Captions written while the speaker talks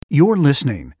You're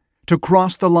listening to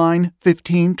Cross the Line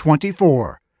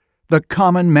 1524, the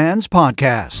Common Man's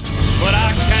Podcast. But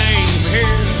I came here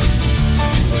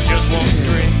for just one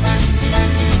drink.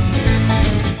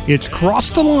 It's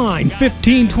Cross the Line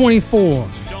 1524.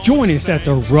 Join us at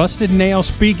the Rusted Nail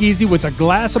Speakeasy with a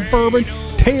glass of bourbon,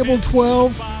 table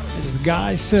 12, as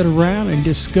guys sit around and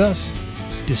discuss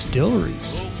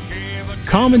distilleries,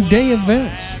 common day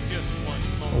events,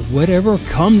 or whatever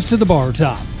comes to the bar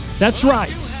top. That's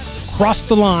right. Cross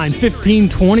the Line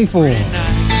 1524. Good-looking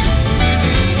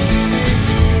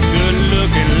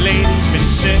ladies been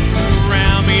sitting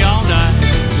around me all night.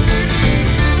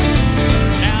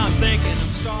 Now I'm thinking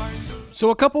I'm starting.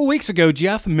 So a couple weeks ago,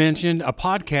 Jeff mentioned a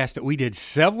podcast that we did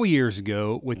several years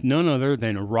ago with none other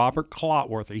than Robert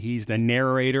Clotworthy. He's the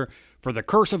narrator for The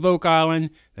Curse of Oak Island,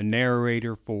 the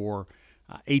narrator for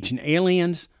Ancient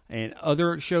Aliens, and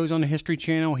other shows on the History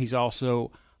Channel. He's also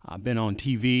been on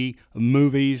TV,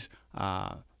 movies.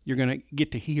 You're going to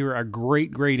get to hear a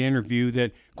great interview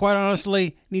that, quite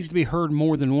honestly, needs to be heard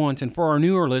more than once. And for our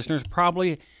newer listeners,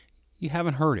 probably you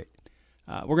haven't heard it.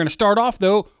 We're going to start off,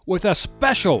 though, with a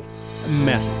special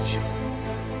message.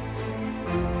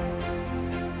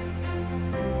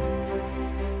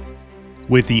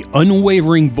 With the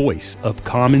unwavering voice of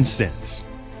common sense,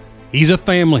 he's a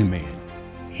family man.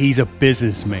 He's a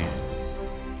businessman.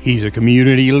 He's a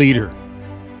community leader.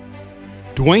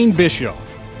 Dwayne Bischoff,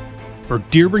 for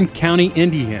Dearborn County,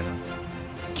 Indiana,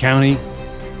 County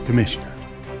Commissioner,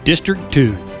 District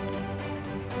 2.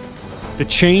 The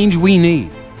change we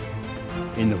need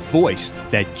in the voice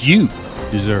that you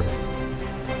deserve.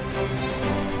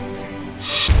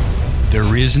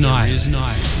 There is an island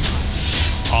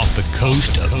off the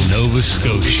coast of Nova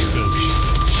Scotia,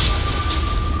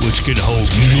 which could hold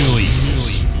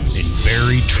millions in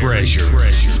buried treasure.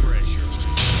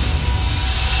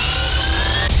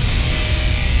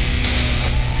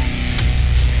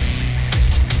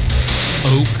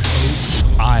 Oak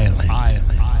Island.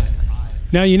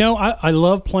 Now, you know, I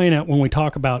love playing it when we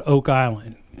talk about Oak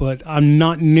Island, but I'm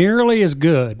not nearly as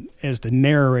good as the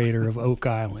narrator of Oak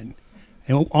Island.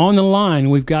 And on the line,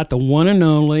 we've got the one and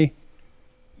only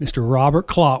Mr. Robert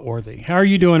Clotworthy. How are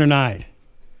you doing tonight?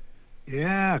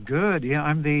 Yeah, good. Yeah,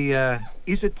 I'm the,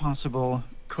 is it possible,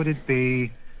 could it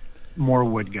be more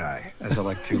wood guy, as I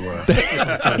like to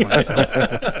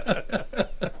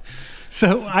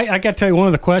So I got to tell you one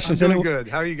of the questions. I'm doing good.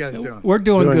 How are you guys doing? We're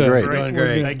doing good. Great. Doing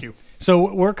great. Thank you.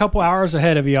 So we're a couple hours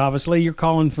ahead of you, obviously. You're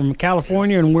calling from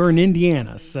California, and we're in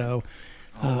Indiana. So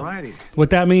Alrighty. What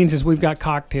that means is we've got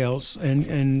cocktails,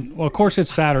 and well, of course, it's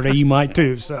Saturday. You might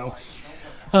too. So,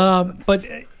 but,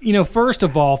 you know, first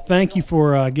of all, thank you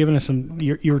for giving us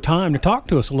your time to talk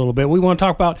to us a little bit. We want to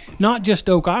talk about not just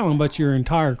Oak Island, but your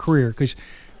entire career, because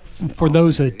for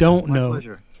those that don't know,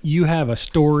 pleasure. You have a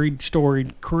storied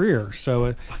career.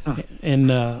 So, and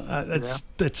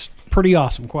that's pretty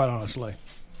awesome, quite honestly.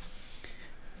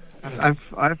 I've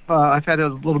had a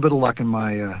little bit of luck in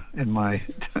my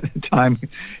time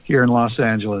here in Los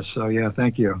Angeles. So yeah,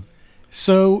 thank you.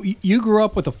 So you grew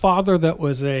up with a father that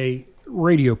was a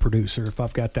radio producer, if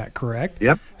I've got that correct.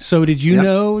 Yep. So did you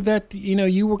know that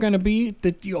you were going to be,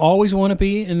 that you always want to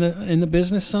be in the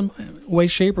business some way,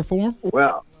 shape, or form?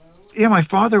 Well, yeah, my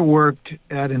father worked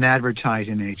at an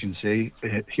advertising agency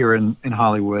here in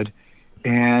Hollywood,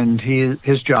 and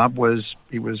his job was,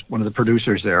 he was one of the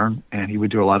producers there, and he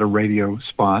would do a lot of radio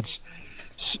spots.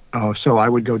 So I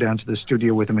would go down to the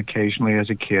studio with him occasionally as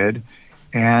a kid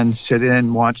and sit in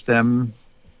and watch them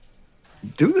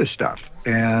do this stuff.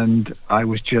 And I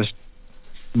was just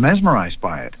mesmerized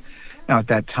by it. Now, at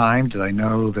that time, did I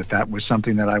know that was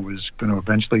something that I was going to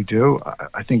eventually do?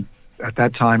 I think at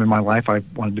that time in my life, I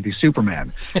wanted to be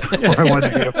Superman, or I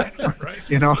wanted to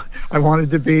be, I wanted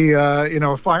to be,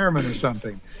 a fireman or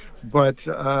something. But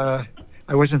I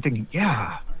wasn't thinking,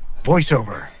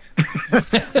 voiceover.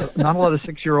 Not a lot of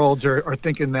 6-year-olds are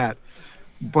thinking that.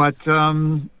 But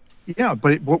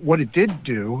what it did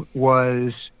do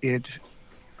was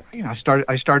I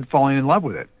started falling in love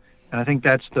with it, and I think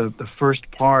that's the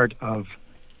first part of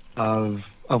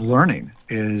learning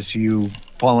is you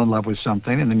fall in love with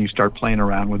something, and then you start playing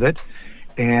around with it,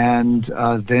 and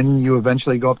then you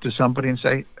eventually go up to somebody and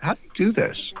say, "How do you do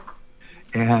this?"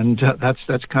 And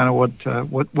that's kind of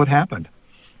what happened.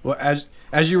 Well,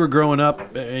 as you were growing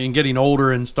up and getting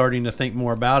older and starting to think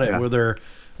more about it,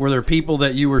 were there people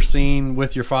that you were seeing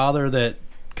with your father that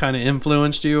kind of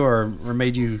influenced you or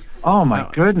made you? Oh my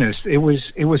goodness! It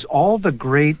was all the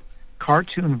great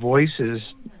cartoon voices,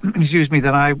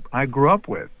 that I grew up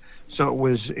with. So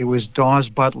it was Dawes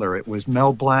Butler, it was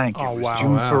Mel Blanc, it was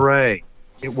June Foray,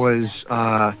 it was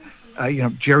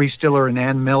Jerry Stiller and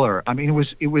Ann Miller. I mean,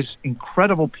 it was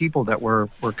incredible people that were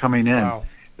coming in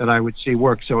that I would see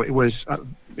work. So it was,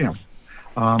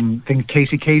 I think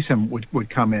Casey Kasem would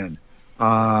come in.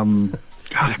 God,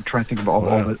 I'm trying to think of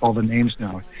all the names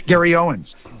now. Gary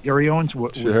Owens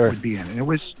would be in, and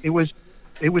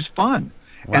it was fun.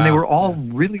 Wow. And they were all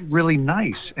really, really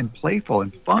nice and playful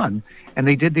and fun. And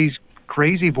they did these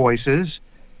crazy voices,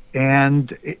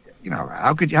 and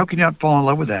how could you not fall in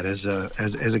love with that as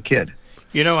a kid?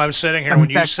 I'm sitting here when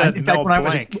you said Mel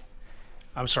Blanc.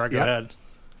 I'm sorry, go ahead.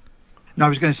 No, I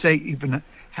was going to say, even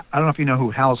I don't know if you know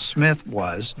who Hal Smith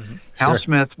was. Mm-hmm. Hal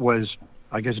Smith was,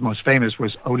 I guess, most famous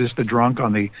was Otis the Drunk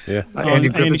on the Andy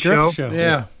Griffith show.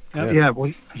 Yeah.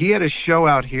 Well, he had a show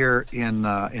out here in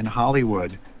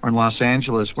Hollywood or in Los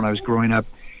Angeles when I was growing up.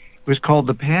 It was called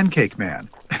The Pancake Man.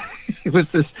 It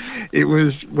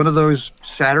was one of those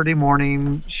Saturday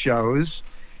morning shows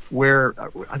where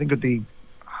I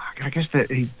guess that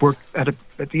he worked at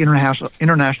the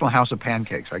International House of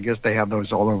Pancakes. I guess they have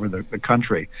those all over the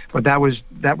country. But that was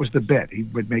the bit. He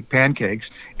would make pancakes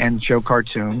and show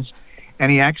cartoons,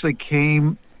 and he actually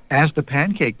came as the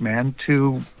Pancake Man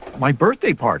to my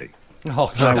birthday party.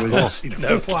 Oh, I was 6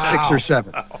 or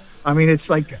 7. I mean, it's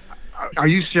like, are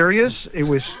you serious? It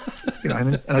was,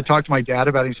 and I talked to my dad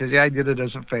about it. He says, "Yeah, I did it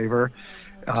as a favor."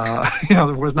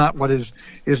 It was not what his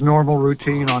normal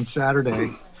routine on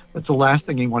Saturday. That's the last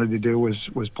thing he wanted to do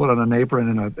was put on an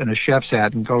apron and a chef's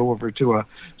hat and go over to a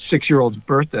 6-year-old's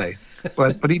birthday.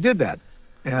 But he did that,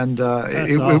 and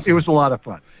awesome. It was a lot of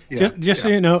fun. Yeah, just so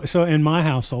you know, so in my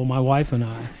household, my wife and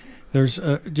I, there's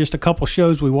just a couple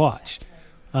shows we watch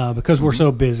because we're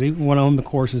so busy. One of them, of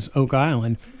course, is Oak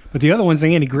Island. But the other one's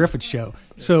the Andy Griffith Show.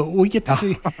 So we get to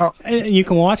see, and you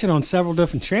can watch it on several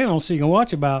different channels, so you can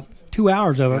watch about 2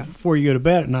 hours of it before you go to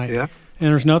bed at night. Yeah. And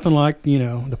there's nothing like,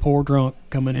 the poor drunk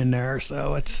coming in there.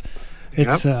 So it's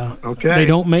okay. They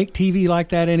don't make TV like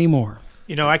that anymore.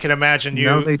 I can imagine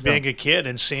you being a kid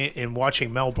and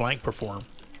watching Mel Blanc perform.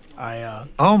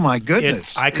 Oh my goodness.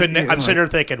 I'm sitting there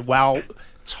thinking, wow,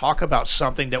 talk about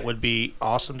something that would be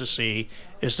awesome to see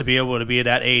is to be able to be at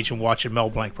that age and watching Mel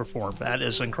Blanc perform. That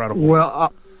is incredible.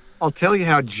 Well, I'll tell you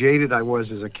how jaded I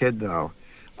was as a kid, though.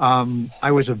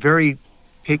 I was a very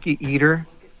picky eater.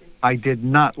 I did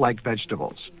not like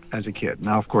vegetables as a kid.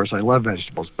 Now, of course, I love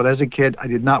vegetables, but as a kid, I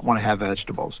did not want to have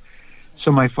vegetables.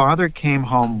 So my father came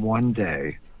home one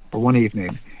day or one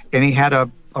evening, and he had a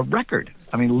record.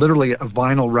 I mean, literally a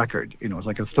vinyl record. It was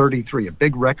like a 33, a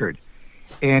big record.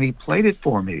 And he played it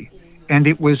for me. And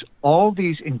it was all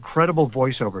these incredible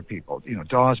voiceover people,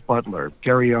 Dawes Butler,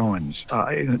 Gary Owens,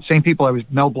 same people. I was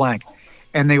Mel Blanc.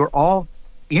 And they were all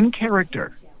in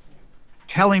character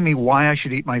telling me why I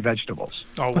should eat my vegetables.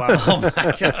 Oh, wow. Oh, my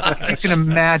gosh. You can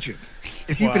imagine.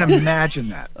 If you can imagine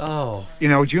that. Oh.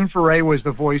 June Foray was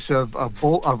the voice of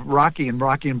Rocky and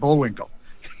Bullwinkle.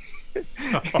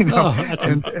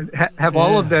 And have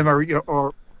all of them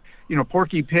or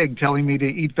Porky Pig telling me to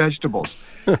eat vegetables.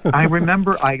 I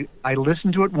remember I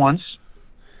listened to it once.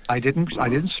 I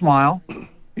didn't smile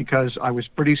because I was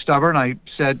pretty stubborn. I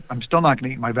said, I'm still not going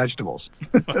to eat my vegetables.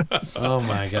 Oh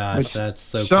my gosh, that's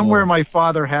so somewhere cool. My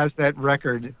father has that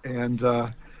record,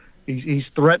 and he's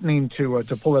threatening to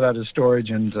pull it out of storage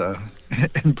and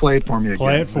play it for me again.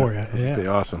 Play it for you. Yeah. That'd be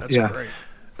awesome. That's great.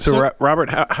 So Robert,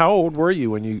 how old were you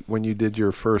when you did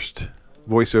your first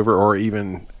voiceover or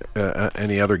even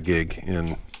any other gig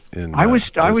in I was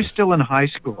still in high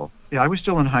school. Yeah, I was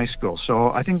still in high school.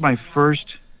 So I think my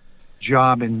first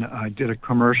job I did a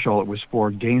commercial. It was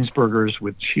for Gainsburgers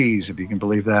with cheese, if you can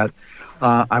believe that.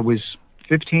 I was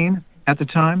 15 at the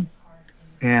time,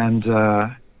 and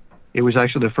it was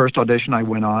actually the first audition I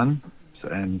went on,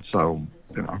 and so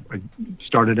I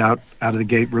started out of the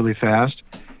gate really fast,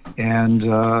 and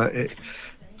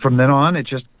from then on it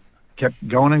just kept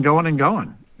going and going and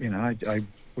going. I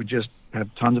would just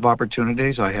have tons of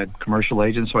opportunities. I had commercial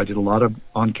agents, so I did a lot of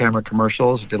on-camera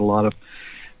commercials, did a lot of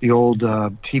the old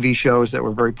TV shows that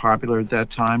were very popular at that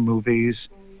time, movies.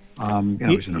 It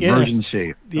was an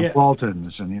emergency, the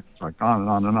Waltons, and it's like on and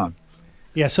on and on.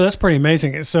 Yeah, so that's pretty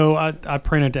amazing. So I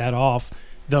printed that off,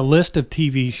 the list of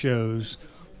TV shows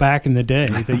back in the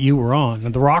day that you were on.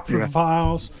 The Rockford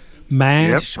Files,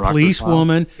 MASH,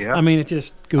 Policewoman. Yep. I mean, it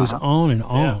just goes on and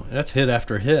on. Yeah, that's hit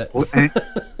after hit. Well,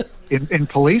 in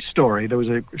Police Story, there was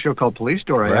a show called Police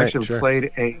Story. I actually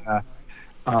played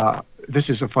this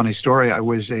is a funny story. I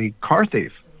was a car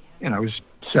thief. I was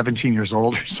 17 years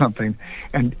old or something.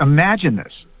 And imagine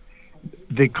this.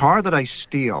 The car that I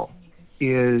steal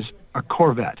is a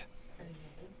Corvette.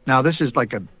 Now, this is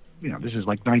like this is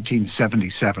like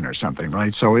 1977 or something,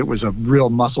 right? So it was a real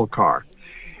muscle car.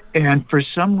 And for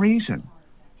some reason,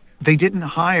 they didn't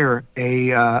hire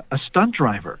a stunt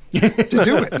driver to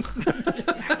do it.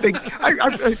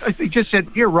 They just said,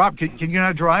 "Here, Rob, can you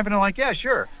not drive?" And I'm like, "Yeah,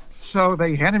 sure." So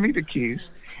they handed me the keys,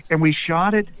 and we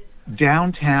shot it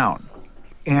downtown.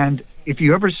 And if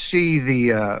you ever see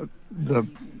the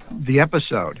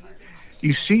episode,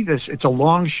 you see this. It's a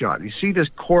long shot. You see this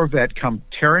Corvette come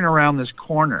tearing around this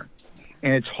corner,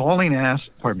 and it's hauling ass.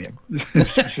 Pardon me.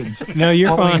 No,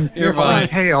 you're fine. You're fine.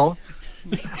 Hail.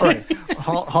 All right,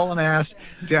 hauling ass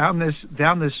down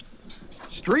this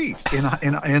street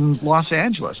in Los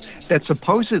Angeles that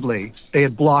supposedly they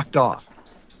had blocked off,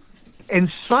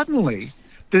 and suddenly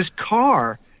this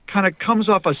car kind of comes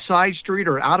off a side street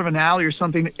or out of an alley or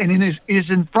something, and it is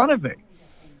in front of me.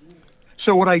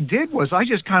 So what I did was I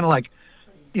just kind of like,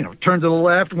 turned to the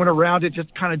left, went around it,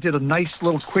 just kind of did a nice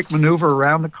little quick maneuver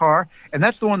around the car, and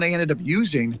that's the one they ended up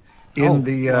using in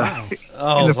the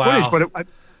footage. But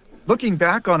looking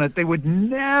back on it, they would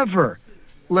never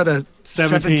let a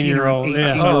 17-year-old,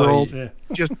 18-year-old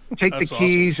just take the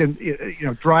keys and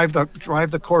drive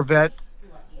the Corvette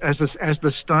as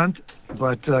the stunt.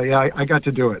 But I got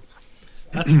to do it.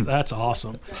 That's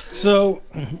awesome. So,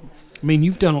 I mean,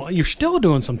 you're still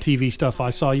doing some TV stuff. I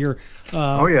saw you're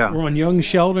we're on Young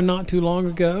Sheldon not too long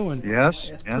ago, and yes,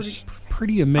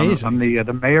 pretty amazing. I'm the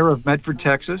mayor of Medford,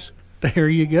 Texas. There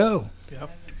you go.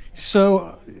 Yep.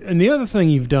 So, and the other thing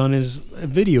you've done is a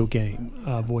video game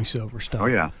voiceover stuff. Oh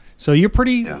yeah. So you're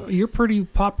pretty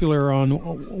popular on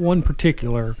one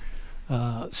particular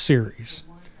series,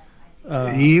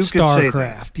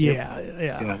 StarCraft.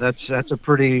 Yeah. That's a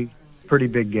pretty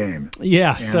big game.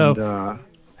 Yeah. And, so,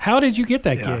 how did you get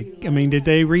that gig? I mean, did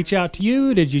they reach out to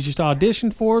you? Did you just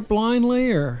audition for it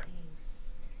blindly, or?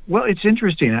 Well, it's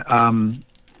interesting.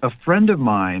 A friend of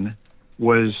mine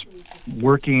was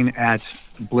working at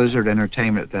Blizzard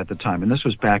Entertainment at the time, and this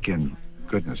was back in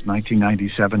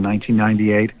 1997,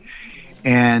 1998.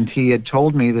 And he had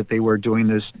told me that they were doing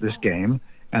this game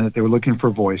and that they were looking for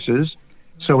voices.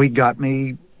 So he got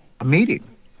me a meeting,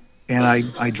 and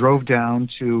I drove down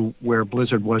to where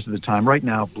Blizzard was at the time. Right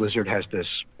now, Blizzard has they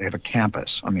have a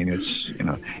campus. I mean, it's,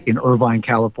 in Irvine,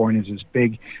 California, it's this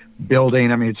big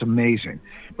building. I mean, it's amazing.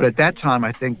 But at that time,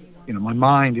 I think, in my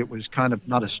mind, it was kind of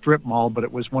not a strip mall, but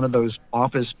it was one of those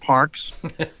office parks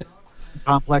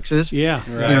complexes. Yeah,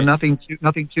 right. Nothing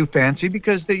too fancy,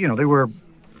 because they were,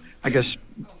 I guess,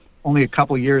 only a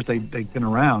couple of years they'd been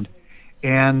around.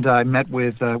 And I met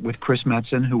with Chris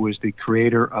Metzen, who was the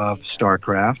creator of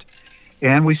StarCraft,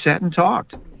 and we sat and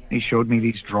talked. He showed me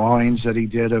these drawings that he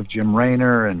did of Jim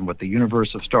Raynor and what the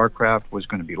universe of StarCraft was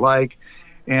going to be like,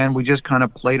 and we just kind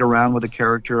of played around with the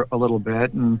character a little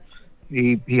bit, and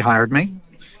he hired me,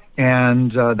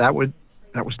 and that was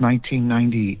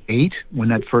 1998 when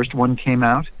that first one came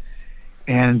out.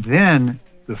 And then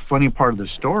the funny part of the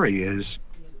story is,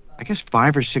 I guess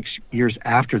 5 or 6 years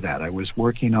after that, I was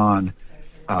working on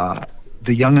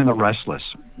The Young and the Restless,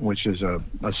 which is a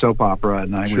soap opera,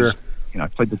 and I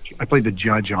played the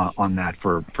judge on that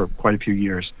for quite a few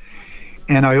years.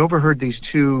 And I overheard these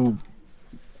two,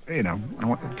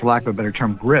 for lack of a better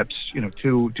term, grips,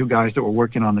 two guys that were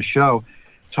working on the show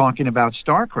talking about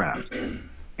StarCraft.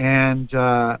 And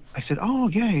I said, "Oh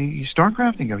yeah, you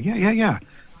StarCraft?" And they go, "Yeah."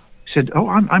 I said, "Oh,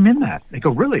 I'm in that." They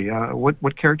go, "Really?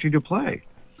 What character do you play?"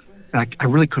 And I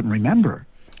really couldn't remember.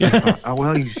 I thought, oh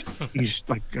well, he's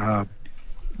like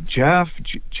Jeff,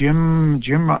 Jim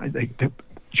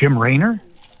Raynor.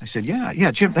 I said,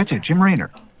 "Yeah, Jim. That's it, Jim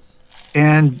Raynor."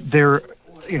 And their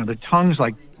tongues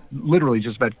like literally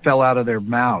just about fell out of their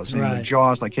mouths, and their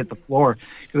jaws like hit the floor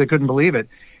because they couldn't believe it.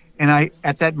 And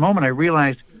at that moment, I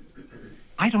realized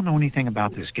I don't know anything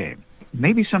about this game.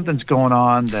 Maybe something's going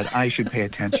on that I should pay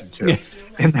attention to.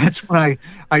 And that's when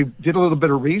I did a little bit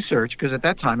of research, because at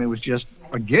that time it was just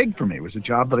a gig for me. It was a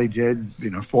job that I did,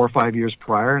 4 or 5 years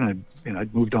prior, and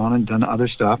I'd moved on and done other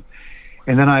stuff.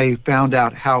 And then I found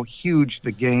out how huge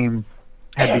the game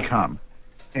had become.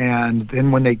 And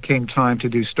then when it came time to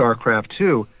do StarCraft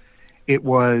 2, it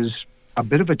was a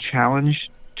bit of a challenge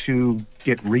to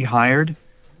get rehired,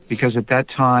 because at that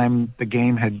time the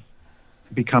game had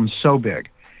become so big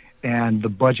and the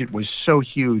budget was so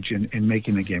huge in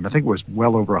making the game. I think it was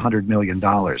well over $100 million,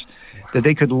 that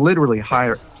they could literally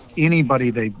hire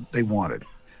anybody they wanted.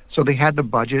 So they had the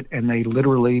budget, and they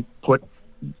literally put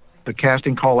the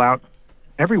casting call out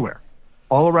everywhere,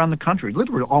 all around the country,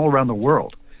 literally all around the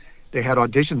world. They had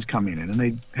auditions coming in, and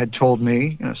they had told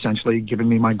me, essentially given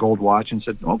me my gold watch and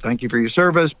said, "Oh, thank you for your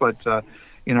service, but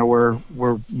we're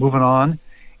moving on."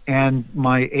 And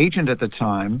my agent at the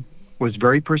time was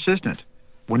very persistent.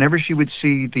 whenever she would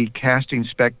see the casting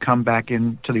spec come back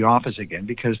into the office again,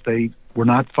 because they were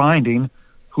not finding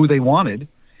who they wanted,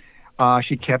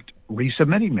 she kept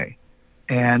resubmitting me.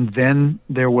 And then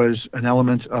there was an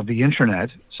element of the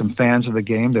internet, some fans of the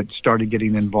game that started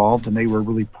getting involved, and they were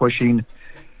really pushing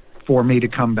for me to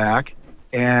come back.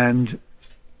 And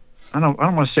I don't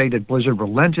want to say that Blizzard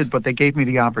relented, but they gave me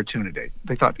the opportunity.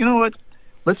 They thought, you know what,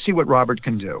 let's see what Robert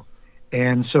can do.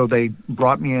 And so they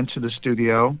brought me into the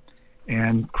studio,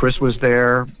 and Chris was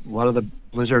there. A lot of the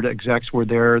Blizzard execs were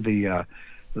there. The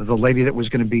lady that was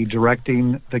going to be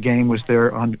directing the game was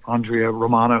there, Andrea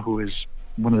Romano, who is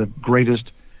one of the greatest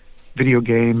video,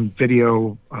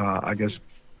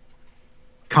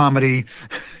 comedy,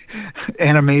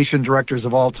 animation directors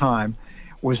of all time,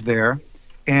 was there.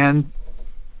 And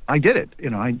I did it.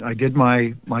 I did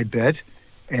my bit,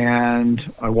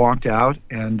 and I walked out,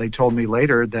 and they told me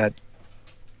later that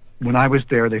when I was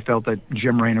there, they felt that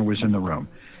Jim Raynor was in the room.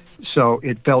 So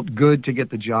it felt good to get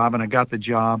the job, and I got the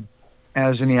job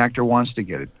as any actor wants to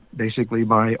get it, basically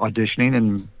by auditioning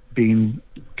and being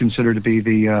considered to be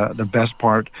the best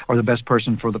part or the best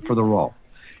person for the role.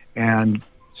 And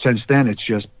since then, it's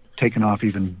just taken off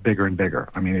even bigger and bigger.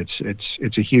 I mean,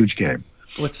 it's a huge game.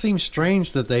 Well, it seems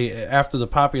strange that they, after the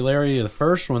popularity of the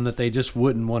first one, that they just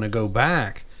wouldn't want to go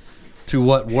back to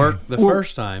what worked the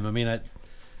first time. I mean,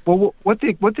 well, what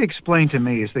they explained to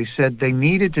me is they said they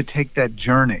needed to take that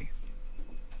journey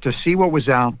to see what was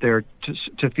out there,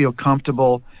 to feel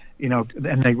comfortable,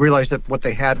 and they realized that what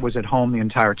they had was at home the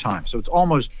entire time. So it's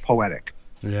almost poetic.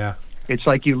 Yeah. It's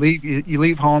like you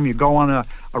leave home, you go on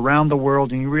around the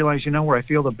world, and you realize, where I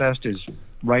feel the best is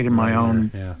right in my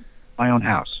own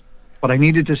house. But I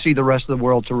needed to see the rest of the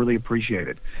world to really appreciate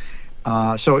it.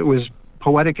 So it was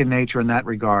poetic in nature in that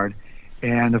regard.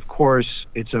 And of course,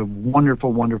 it's a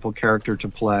wonderful, wonderful character to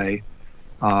play.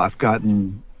 I've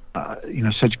gotten,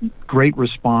 such great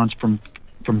response from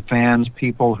fans,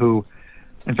 people who,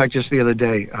 in fact, just the other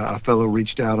day, a fellow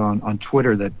reached out on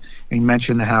Twitter that he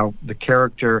mentioned how the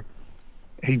character,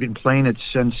 he'd been playing it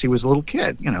since he was a little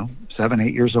kid, 7,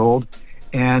 8 years old,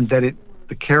 and that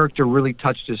the character really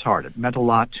touched his heart. It meant a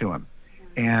lot to him.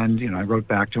 And, I wrote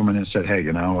back to him and said, hey,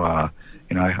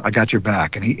 I got your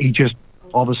back. And he just,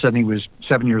 all of a sudden, he was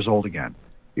 7 years old again.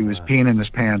 He was peeing in his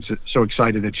pants, so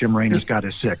excited that Jim Raynor's got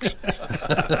his 6.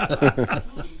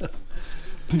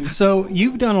 So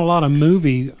you've done a lot of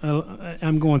movie.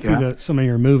 I'm going through some of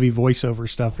your movie voiceover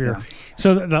stuff here. Yeah.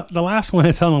 So the last one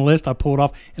that's on the list I pulled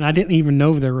off, and I didn't even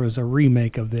know there was a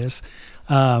remake of this.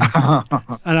 And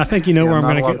I think where I'm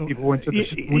going to go. People went to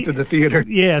the theater.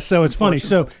 Yeah, so it's funny.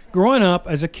 So growing up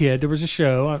as a kid, there was a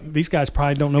show. These guys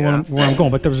probably don't know where I'm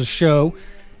going, but there was a show,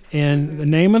 and the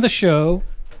name of the show,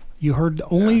 you heard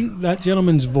only that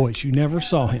gentleman's voice. You never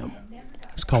saw him.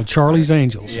 It's called Charlie's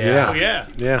Angels. Yeah. Oh,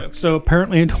 yeah. So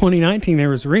apparently in 2019 there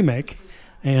was a remake,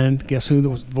 and guess who the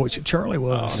voice of Charlie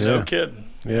was? Oh, no kidding.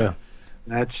 Yeah.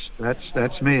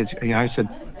 That's me. I said,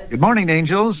 "Good morning,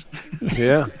 angels."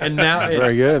 Yeah. And now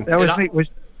very good. That was me.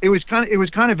 It was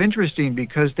kind of interesting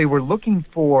because they were looking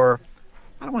for,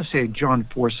 I don't want to say a John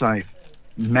Forsythe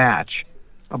match,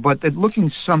 but they're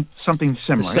looking something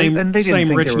similar. Same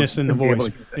richness in the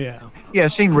voice. Yeah,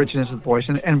 same richness in the voice,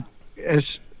 and as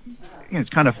it's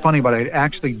kind of funny, but I'd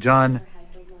actually done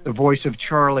the voice of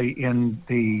Charlie in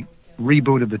the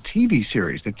reboot of the TV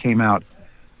series that came out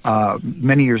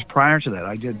many years prior to that.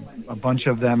 I did a bunch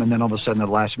of them, and then all of a sudden at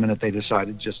the last minute they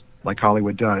decided, just like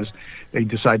Hollywood does, they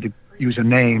decided to use a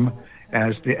name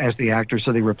as the actor,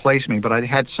 so they replaced me. But I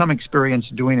had some experience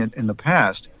doing it in the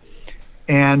past.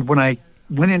 And when I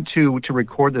went into to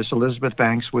record this, Elizabeth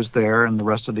Banks was there and the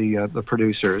rest of the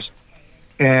producers,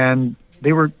 and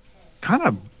they were kind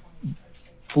of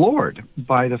floored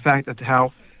by the fact that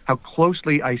how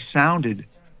closely I sounded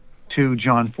to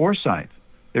John Forsythe.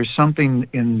 There's something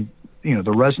in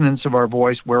the resonance of our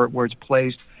voice, where it's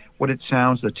placed, what it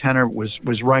sounds, the tenor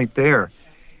was right there.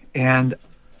 And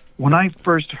when I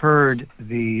first heard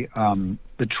the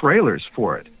trailers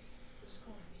for it,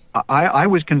 I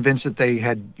was convinced that they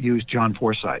had used John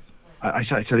Forsythe. I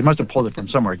said they must have pulled it from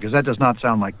somewhere, because that does not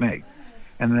sound like me.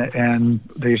 And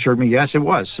they assured me yes, it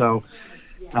was. So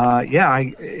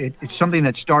it's something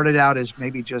that started out as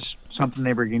maybe just something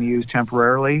they were going to use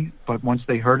temporarily, but once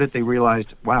they heard it, they realized,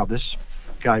 wow, this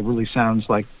guy really sounds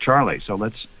like Charlie. So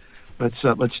let's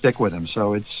stick with him.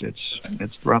 So it's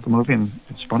throughout the movie, and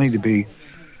it's funny to be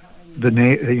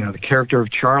the character of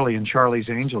Charlie in Charlie's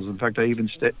Angels. In fact, I even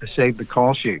saved the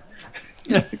call sheet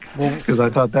because I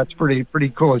thought that's pretty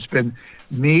cool. It's been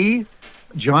me,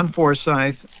 John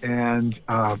Forsythe and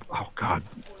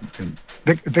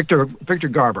Victor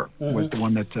Garber was the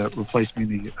one that replaced me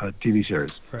in the TV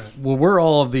series. Right. Well, we're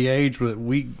all of the age that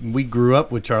we grew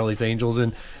up with Charlie's Angels,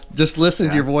 and just listening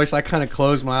to your voice, I kind of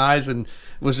closed my eyes and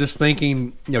was just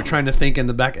thinking, trying to think in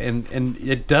the back, and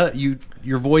it does.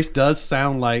 Your voice does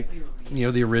sound like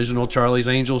the original Charlie's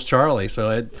Angels Charlie. So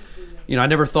it. I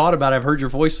never thought about it. I've heard your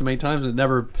voice so many times and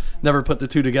never put the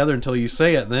two together until you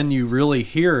say it. Then you really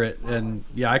hear it, and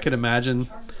I could imagine,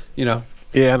 Yeah,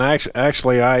 and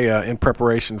actually, in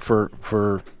preparation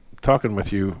for talking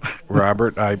with you,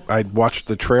 Robert, I watched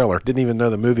the trailer. Didn't even know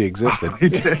the movie existed.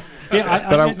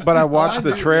 But I watched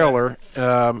the trailer,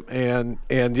 and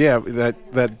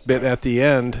that bit at the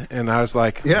end, and I was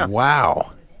like,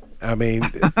 wow. I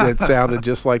mean, it sounded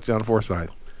just like John Forsythe.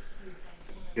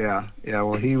 Yeah.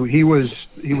 Well, he was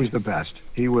the best.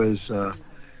 He was.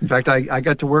 In fact, I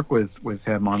got to work with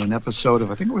him on an episode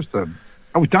of, I think it was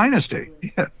Dynasty.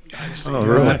 Yeah. Dynasty. Oh,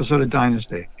 really? An episode of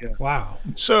Dynasty. Yeah. Wow.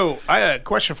 So I had a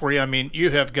question for you. I mean,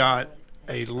 you have got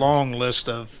a long list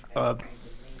of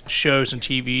shows and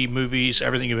TV, movies,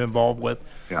 everything you've been involved with.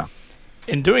 Yeah.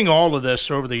 In doing all of this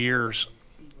over the years,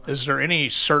 is there any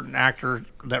certain actor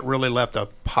that really left a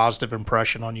positive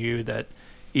impression on you that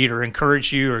either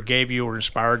encouraged you or gave you or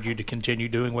inspired you to continue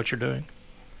doing what you're doing?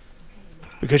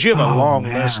 Because you have a long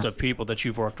list of people that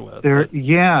you've worked with.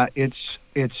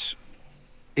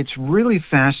 It's really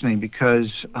fascinating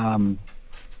because when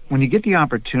you get the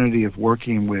opportunity of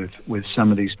working with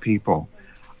some of these people,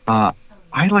 I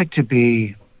like to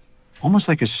be almost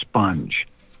like a sponge.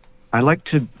 I like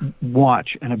to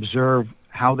watch and observe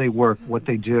how they work, what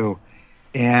they do,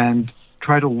 and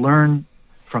try to learn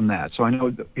from that. So I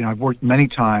know, I've worked many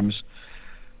times,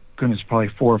 goodness, probably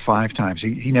 4 or 5 times.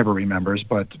 He never remembers,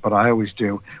 but I always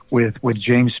do, with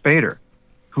James Spader,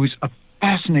 who's a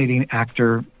fascinating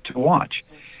actor to watch.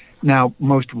 Now,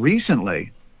 most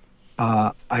recently,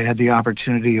 I had the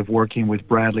opportunity of working with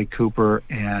Bradley Cooper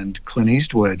and Clint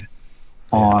Eastwood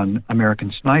on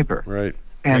American Sniper. Right.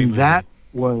 And that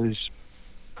was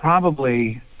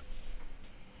probably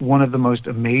one of the most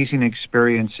amazing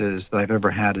experiences that I've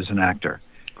ever had as an actor.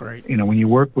 Great. When you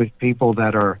work with people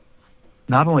that are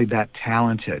not only that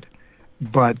talented,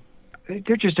 but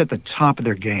they're just at the top of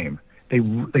their game.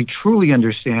 They truly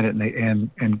understand it,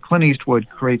 and Clint Eastwood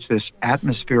creates this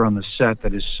atmosphere on the set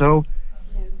that is so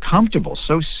comfortable,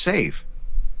 so safe,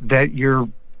 that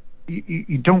you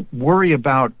don't worry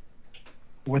about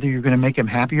whether you're going to make him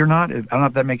happy or not. I don't know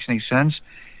if that makes any sense.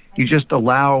 You just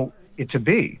allow it to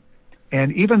be.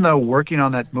 And even though working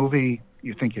on that movie,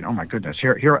 you're thinking, oh my goodness,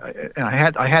 here, and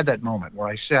I had that moment where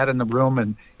I sat in the room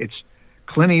and it's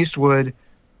Clint Eastwood,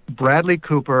 Bradley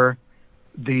Cooper,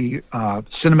 the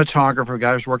cinematographer,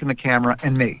 guy who's working the camera,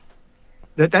 and me.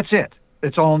 That's it.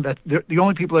 That's all. That's the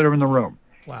only people that are in the room.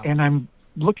 Wow. And I'm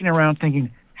looking around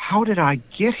thinking, how did I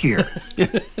get here?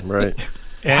 Right.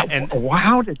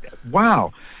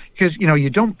 Wow. Because, you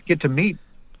don't get to meet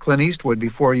Clint Eastwood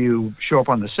before you show up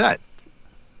on the set.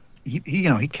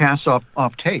 He casts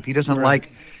off tape. He doesn't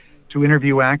like to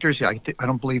interview actors. I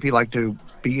don't believe he liked to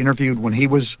be interviewed when he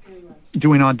was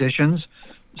doing auditions.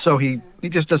 So he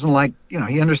just doesn't like,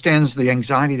 he understands the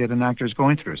anxiety that an actor is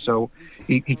going through. So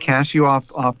he casts you off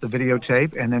the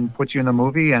videotape and then puts you in the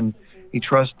movie, and he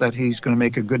trusts that he's going to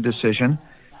make a good decision.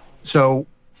 So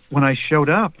when I showed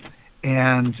up,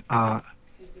 and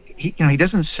he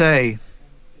doesn't say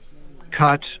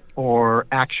cut or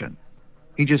action.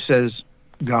 He just says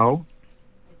go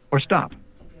or stop.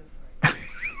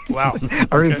 Wow.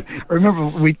 I remember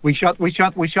we shot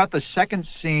the second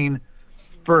scene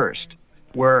first,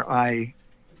 where I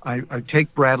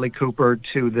take Bradley Cooper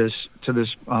to this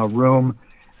room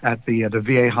at the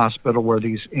VA hospital where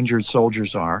these injured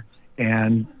soldiers are,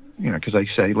 and because I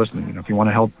say, listen, if you want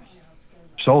to help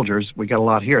soldiers, we got a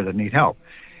lot here that need help,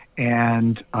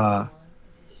 and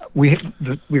we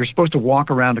were supposed to walk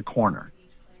around a corner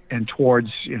and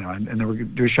towards, and there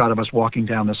would do a shot of us walking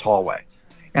down this hallway.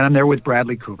 And I'm there with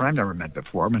Bradley Cooper. I've never met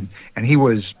before him. And he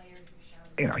was,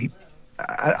 I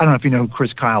don't know if you know who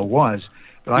Chris Kyle was,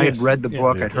 but I had read the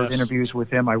book. I'd heard interviews with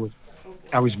him. I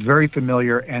was very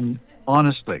familiar. And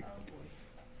honestly,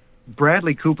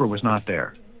 Bradley Cooper was not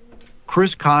there.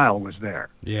 Chris Kyle was there.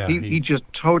 Yeah, he just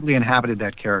totally inhabited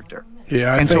that character.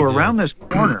 Yeah, and so around this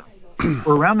corner,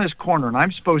 we're around this corner, and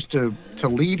I'm supposed to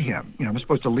lead him. I'm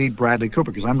supposed to lead Bradley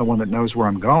Cooper because I'm the one that knows where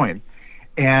I'm going.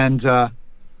 And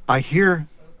I hear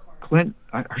Clint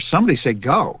or somebody say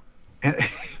go. And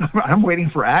I'm waiting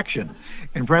for action.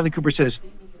 And Bradley Cooper says,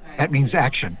 that means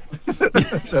action. I said,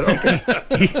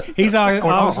 okay. He's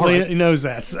obviously he knows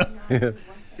that. So.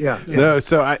 Yeah. No,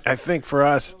 so I think for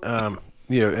us,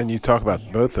 and you talk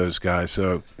about both those guys.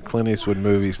 So Clint Eastwood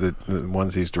movies, the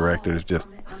ones he's directed, have just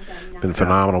been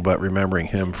phenomenal. But remembering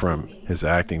him from his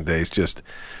acting days, just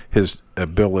his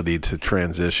ability to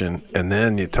transition. And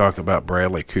then you talk about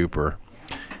Bradley Cooper,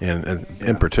 and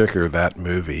in particular that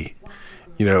movie.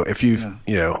 If you've,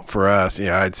 for us,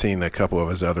 I'd seen a couple of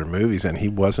his other movies, and he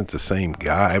wasn't the same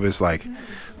guy. It was like,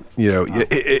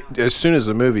 as soon as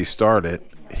the movie started,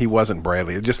 he wasn't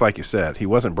Bradley. Just like you said, he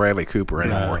wasn't Bradley Cooper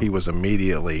anymore. No. He was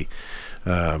immediately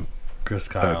Chris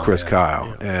Kyle.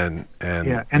 Kyle, and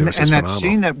that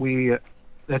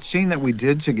scene that we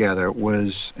did together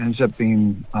ends up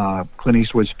being Clint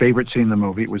Eastwood's favorite scene in the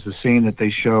movie. It was the scene that they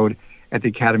showed at the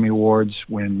Academy Awards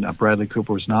when Bradley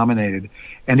Cooper was nominated,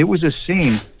 and it was a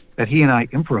scene that he and I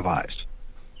improvised,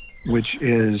 which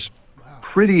is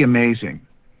pretty amazing.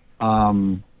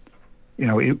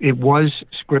 It was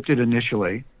scripted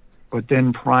initially, but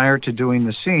then prior to doing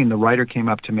the scene, the writer came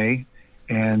up to me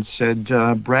and said,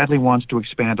 Bradley wants to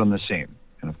expand on the scene.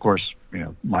 And of course,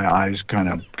 my eyes kind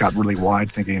of got really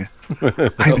wide thinking,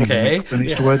 okay,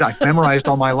 I memorized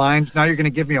all my lines. Now you're going to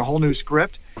give me a whole new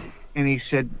script. And he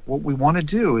said, what we want to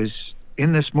do is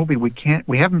in this movie, we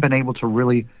haven't been able to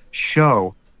really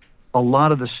show a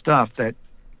lot of the stuff that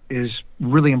is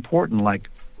really important, like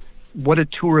what a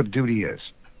tour of duty is,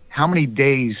 how many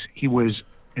days he was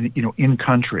in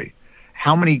country,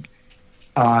 how many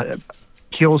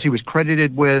kills he was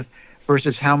credited with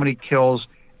versus how many kills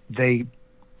they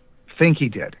think he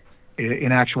did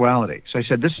in actuality. So I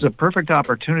said, this is a perfect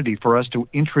opportunity for us to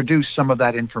introduce some of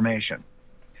that information.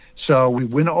 So we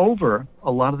went over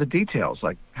a lot of the details,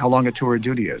 like how long a tour of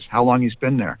duty is, how long he's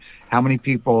been there, how many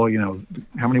people,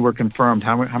 how many were confirmed,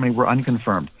 how many were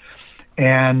unconfirmed.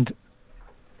 And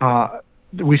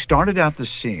we started out the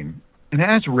scene, and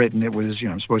as written, it was,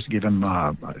 I'm supposed to give him,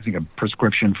 I think, a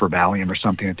prescription for Valium or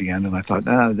something at the end. And I thought,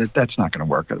 that's not going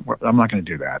to work. I'm not going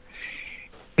to do that.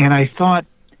 And I thought,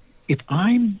 if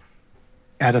I'm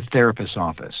at a therapist's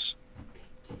office,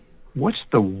 what's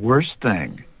the worst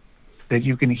thing that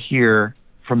you can hear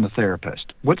from the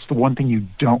therapist? What's the one thing you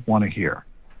don't want to hear?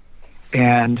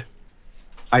 And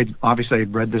I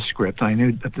had read the script. I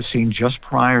knew that the scene just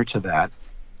prior to that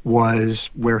was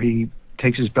where he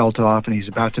takes his belt off and he's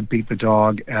about to beat the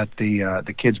dog at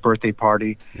the kid's birthday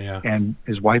party. Yeah. And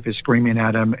his wife is screaming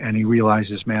at him, and he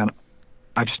realizes, man,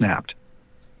 I've snapped.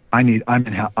 I need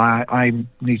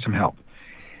some help.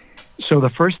 So the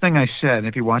first thing I said, and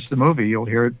if you watch the movie, you'll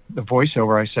hear the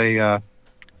voiceover. I say,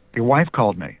 your wife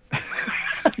called me.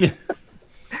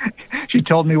 She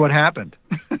told me what happened.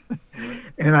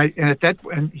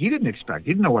 and he didn't expect,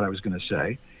 he didn't know what I was going to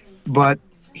say, but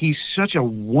he's such a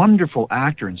wonderful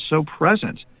actor and so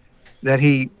present that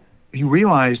he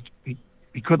realized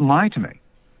he couldn't lie to me.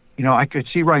 I could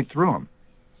see right through him.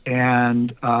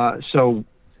 And so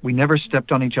we never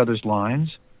stepped on each other's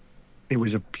lines. It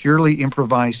was a purely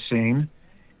improvised scene.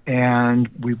 And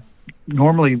we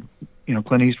normally,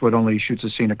 Clint Eastwood only shoots a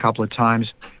scene a couple of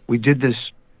times. We did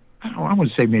this, I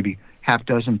would say maybe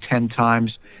 10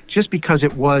 times, just because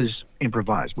it was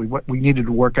improvised. We needed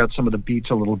to work out some of the beats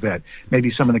a little bit,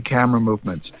 maybe some of the camera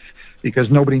movements,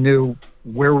 because nobody knew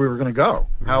where we were going to go,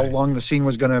 how long the scene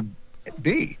was going to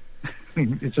be. I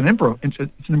mean, it's an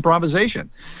improvisation.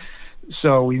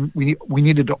 So we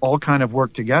needed to all kind of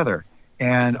work together.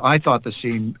 And I thought the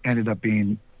scene ended up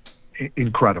being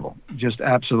incredible, just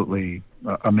absolutely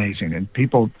amazing. And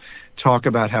people talk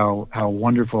about how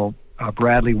wonderful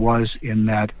Bradley was in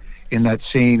that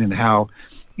scene, and how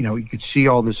you could see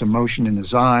all this emotion in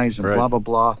his eyes and blah blah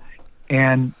blah.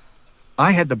 And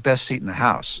I had the best seat in the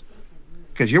house,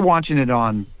 because you're watching it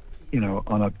on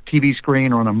on a TV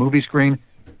screen or on a movie screen.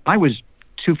 I was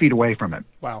 2 feet away from him.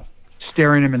 Wow.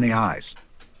 Staring him in the eyes.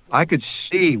 I could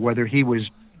see whether he was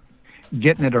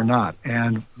getting it or not,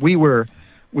 and we were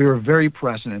very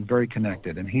present and very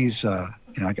connected. And he's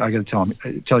I got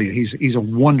to tell you, he's a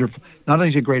wonderful. Not only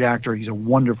is he a great actor, he's a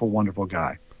wonderful, wonderful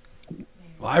guy.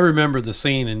 Well, I remember the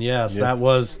scene, and yes, that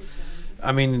was.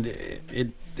 I mean,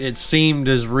 it seemed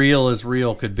as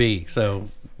real could be. So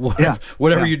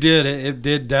whatever you did, it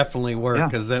did definitely work,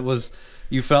 because it was.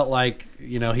 You felt like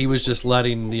he was just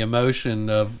letting the emotion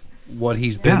of what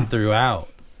he's been through out.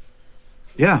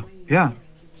 Yeah.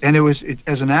 And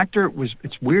as an actor,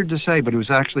 it's weird to say, but it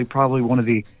was actually probably one of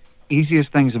the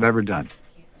easiest things I've ever done,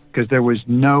 because there was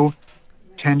no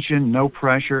tension, no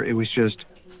pressure. It was just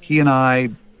he and I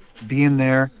being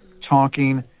there,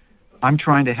 talking. I'm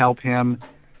trying to help him.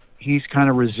 He's kind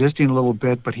of resisting a little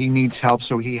bit, but he needs help,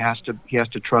 so he has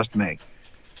to trust me.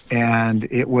 And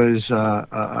it was,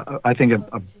 I think,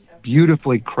 a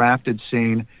beautifully crafted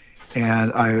scene,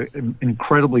 and I am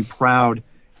incredibly proud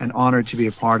an honor to be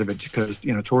a part of it, because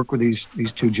to work with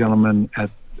these two gentlemen at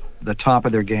the top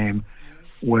of their game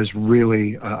was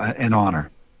really an honor.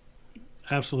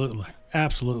 Absolutely.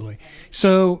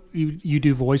 So you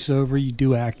do voiceover, you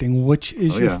do acting. Which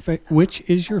is which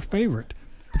is your favorite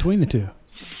between the two?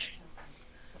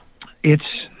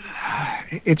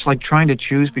 It's like trying to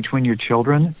choose between your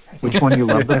children, which one you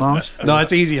love the most. No,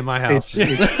 it's easy in my house.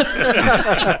 Okay.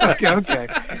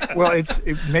 Well,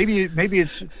 maybe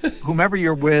it's whomever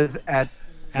you're with at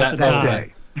that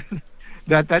day.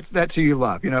 That's who you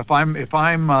love. If I'm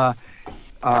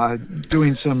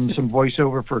doing some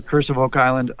voiceover for Curse of Oak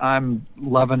Island, I'm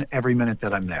loving every minute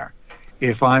that I'm there.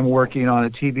 If I'm working on a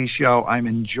TV show, I'm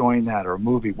enjoying that, or a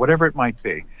movie, whatever it might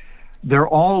be. They're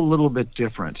all a little bit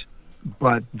different,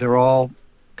 but they're all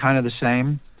kind of the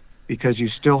same, because you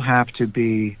still have to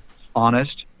be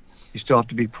honest, you still have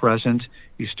to be present,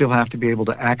 you still have to be able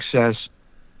to access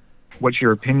what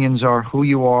your opinions are, who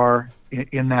you are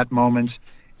in that moment,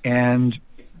 and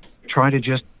try to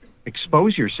just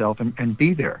expose yourself and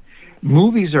be there.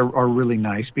 Movies are really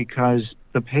nice because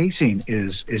the pacing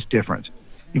is different.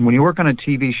 And when you work on a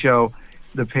TV show,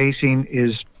 the pacing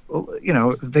is,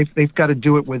 they've got to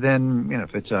do it within,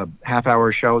 if it's a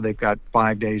half-hour show, they've got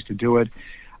 5 days to do it.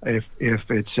 If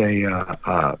it's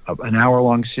an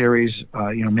hour-long series,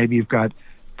 maybe you've got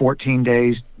 14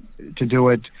 days to do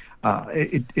it.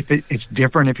 It's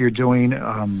different if you're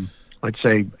doing, let's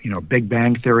say, Big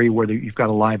Bang Theory, where you've got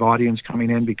a live audience coming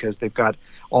in because they've got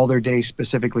all their days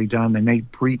specifically done. They may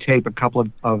pre-tape a couple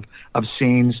of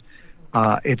scenes.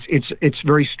 It's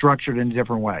very structured in a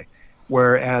different way.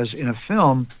 Whereas in a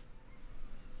film,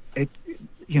 if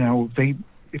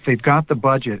they've got the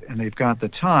budget and they've got the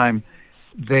time,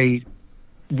 they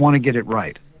want to get it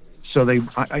right. So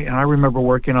I remember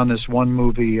working on this one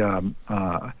movie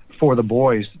For the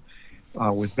Boys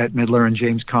with Bette Midler and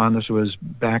James Caan. This was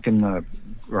back in the,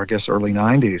 or I guess, early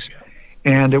 90s.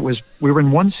 And we were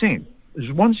in one scene. It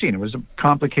was one scene. It was a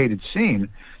complicated scene,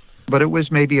 but it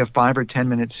was maybe a 5 or 10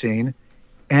 minute scene,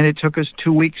 and it took us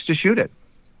 2 weeks to shoot it.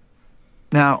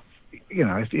 Now,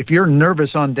 if you're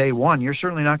nervous on day one, you're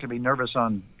certainly not going to be nervous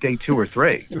on day 2 or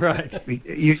 3. Right.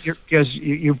 Because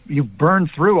you've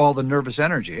burned through all the nervous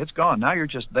energy. It's gone. Now you're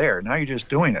just there. Now you're just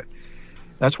doing it.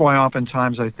 That's why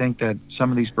oftentimes I think that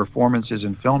some of these performances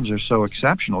in films are so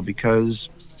exceptional, because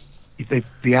if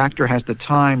the actor has the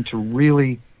time to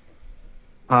really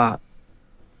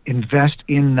invest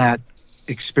in that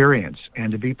experience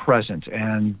and to be present,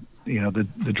 and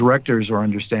the directors are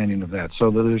understanding of that, so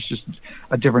that there's just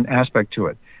a different aspect to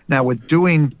it. Now, with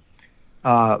doing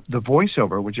the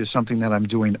voiceover, which is something that I'm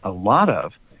doing a lot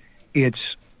of,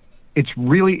 it's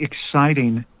really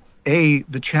exciting.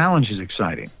 The challenge is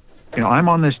exciting. I'm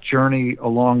on this journey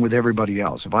along with everybody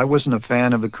else. If I wasn't a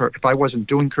fan of if I wasn't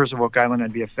doing Curse of Oak Island,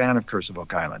 I'd be a fan of Curse of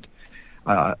Oak Island.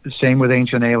 Same with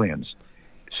Ancient Aliens.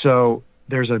 So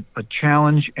there's a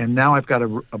challenge, and now I've got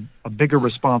a bigger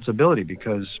responsibility,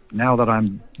 because now that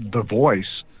I'm the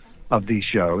voice of these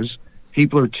shows,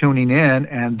 people are tuning in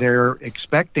and they're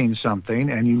expecting something,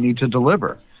 and you need to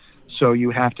deliver. So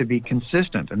you have to be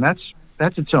consistent, and that's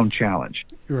its own challenge.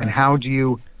 Right. And how do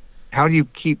you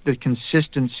keep the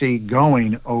consistency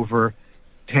going over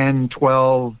 10,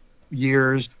 12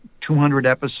 years, 200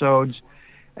 episodes?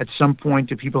 At some point,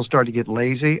 do people start to get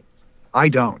lazy? I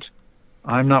don't.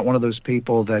 I'm not one of those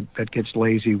people that gets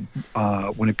lazy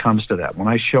when it comes to that. When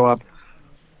I show up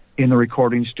in the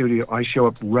recording studio, I show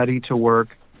up ready to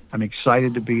work. I'm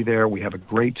excited to be there. We have a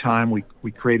great time.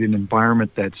 We create an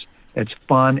environment that's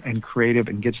fun and creative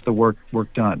and gets the work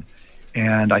done.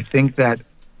 And I think that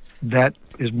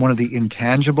is one of the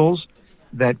intangibles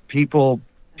that people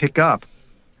pick up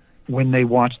when they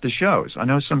watch the shows. I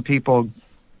know some people,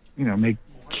 may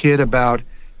kid about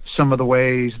some of the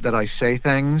ways that I say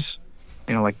things,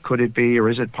 like, could it be, or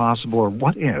is it possible, or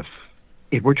what if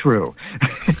it were true?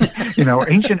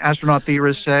 Ancient astronaut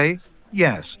theorists say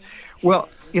yes. Well,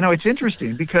 it's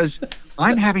interesting, because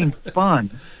I'm having fun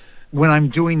when I'm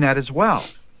doing that as well.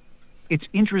 It's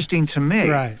interesting to me.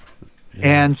 Right.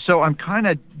 Yeah. And so I'm kind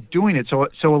of doing it. So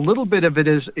a little bit of it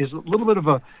is a little bit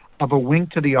of a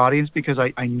wink to the audience, because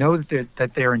I know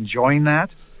that they're enjoying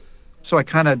that. So I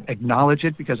kind of acknowledge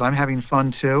it, because I'm having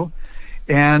fun too.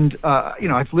 And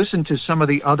I've listened to some of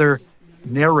the other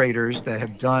narrators that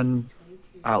have done,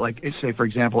 like, say, for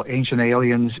example, Ancient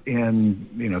Aliens in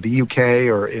the UK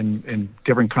or in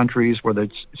different countries where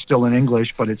it's still in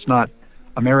English, but it's not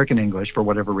American English for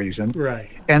whatever reason. Right.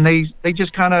 And they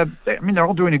just kind of, they're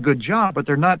all doing a good job, but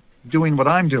they're not doing what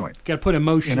I'm doing. Got to put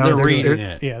emotion. They're reading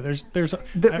it. Yeah, there's they're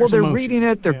emotion. reading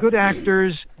it. They're good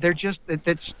actors. They're just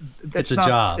it's a not,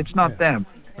 job. It's not them.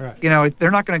 Right. You know,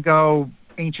 they're not going to go.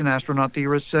 Ancient astronaut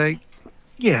theorists say,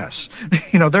 yes.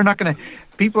 You know, they're not going to.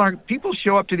 People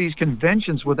show up to these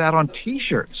conventions with that on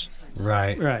T-shirts.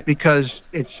 Right. Because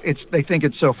they think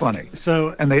it's so funny.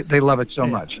 So and they love it so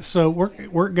much. So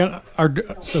we're gonna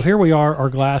so here we are. Our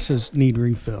glasses need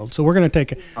refilled. So we're gonna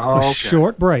take a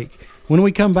short break. When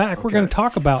we come back, we're gonna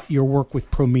talk about your work with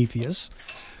Prometheus.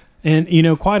 And you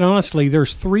know, quite honestly,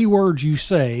 there's 3 words you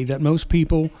say that most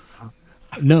people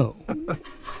know.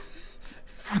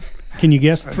 Can you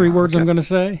guess the 3 words I'm gonna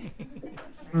say?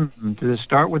 Does it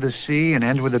start with a C and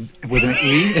end with an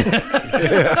E?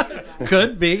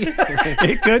 Could be.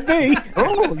 It could be.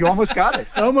 Oh, you almost got it.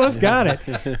 Almost got it.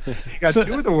 You got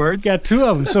 2 of the words. Got 2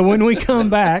 of them. So when we come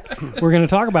back, we're going to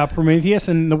talk about Prometheus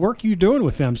and the work you're doing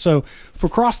with them. So for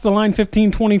Cross the Line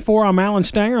 1524, I'm Alan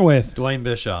Stanger with Dwayne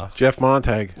Bischoff, Jeff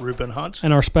Montag, Reuben Hunt,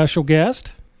 and our special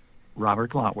guest,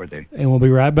 Robert Clotworthy. And we'll be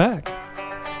right back.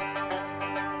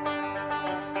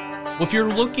 Well, if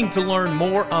you're looking to learn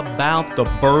more about the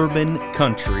bourbon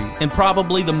country, and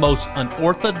probably the most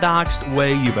unorthodox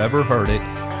way you've ever heard it,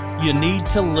 you need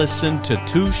to listen to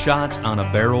 2 Shots on a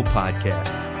Barrel podcast.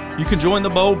 You can join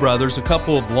the Bow Brothers, a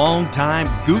couple of long-time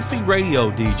goofy radio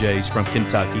DJs from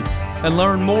Kentucky, and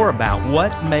learn more about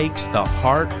what makes the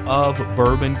heart of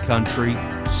bourbon country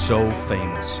so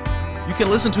famous. You can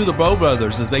listen to the Bow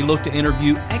Brothers as they look to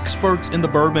interview experts in the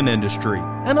bourbon industry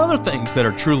and other things that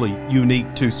are truly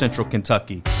unique to Central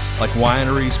Kentucky, like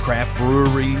wineries, craft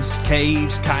breweries,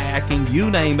 caves, kayaking, you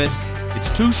name it. It's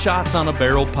 2 Shots on a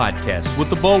Barrel podcast with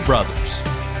the Bow Brothers.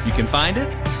 You can find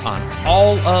it on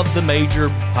all of the major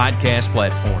podcast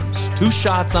platforms. 2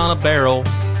 Shots on a Barrel.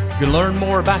 You can learn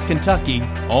more about Kentucky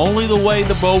only the way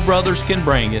the Bow Brothers can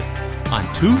bring it on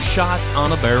 2 Shots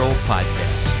on a Barrel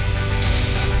podcast.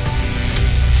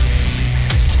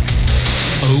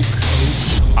 Oak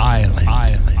Island.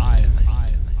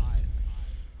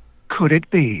 Could it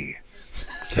be?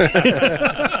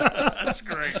 That's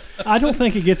great. I don't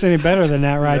think it gets any better than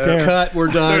that right there. Cut. We're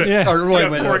done. Yeah. Or wait a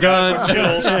minute. Poor We're guys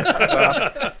done. with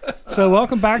chills. So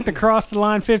welcome back to Cross the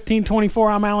Line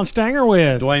 1524. I'm Alan Stanger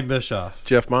with Dwayne Bischoff,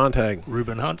 Jeff Montag,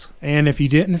 Reuben Hunt. And if you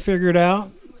didn't figure it out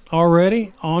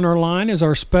already, on our line is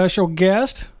our special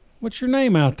guest. What's your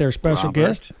name out there, special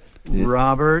guest?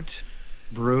 Robert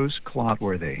Bruce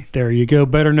Clotworthy. There you go,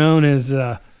 better known as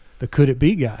the Could It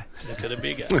Be guy. The Could It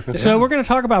Be guy. So we're going to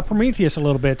talk about Prometheus a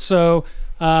little bit. So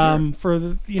for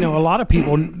the, a lot of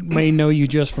people may know you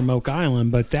just from Oak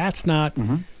Island, but that's not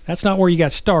where you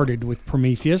got started with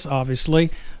Prometheus.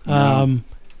 Obviously,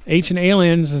 Ancient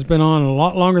Aliens has been on a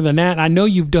lot longer than that. I know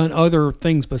you've done other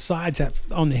things besides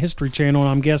that on the History Channel, and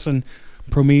I'm guessing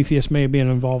Prometheus may have been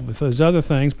involved with those other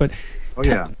things. But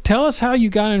tell us how you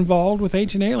got involved with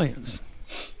Ancient Aliens.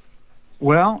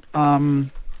 Well,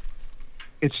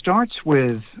 it starts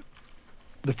with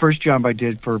the first job I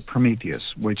did for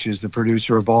Prometheus, which is the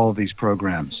producer of all of these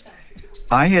programs.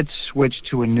 I had switched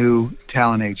to a new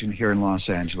talent agent here in Los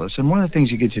Angeles, and one of the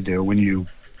things you get to do when you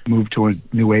move to a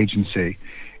new agency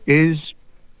is,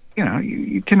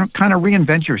 you can kind of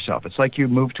reinvent yourself. It's like you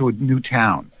move to a new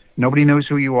town. Nobody knows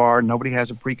who you are. Nobody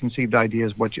has a preconceived idea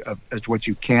as to what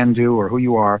you can do or who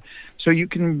you are. So you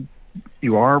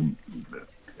are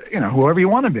whoever you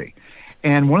want to be.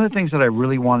 And one of the things that I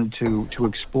really wanted to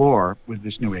explore with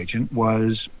this new agent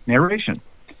was narration.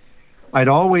 I'd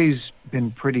always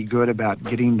been pretty good about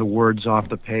getting the words off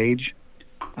the page,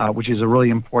 which is a really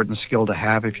important skill to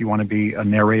have if you want to be a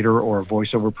narrator or a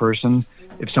voiceover person.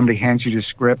 If somebody hands you the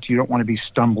script, you don't want to be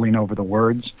stumbling over the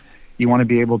words. You want to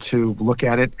be able to look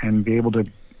at it and be able to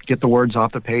get the words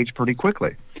off the page pretty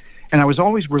quickly. And I was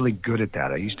always really good at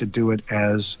that. I used to do it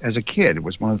as a kid. It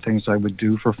was one of the things I would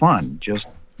do for fun, just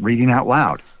reading out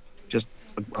loud, just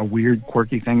a weird,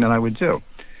 quirky thing that I would do.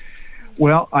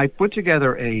 Well, I put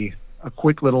together a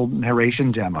quick little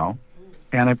narration demo,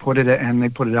 and they put it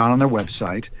out on their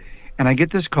website. And I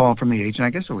get this call from the agent. I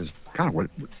guess it was, I want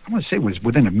to say it was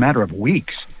within a matter of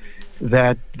weeks,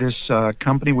 that this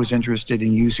company was interested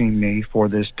in using me for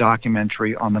this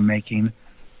documentary on the making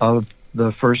of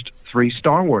the first 3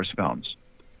 Star Wars films.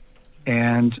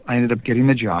 And I ended up getting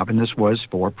the job, and this was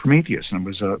for Prometheus. And it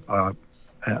was a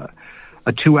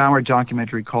 2-hour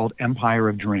documentary called Empire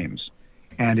of Dreams.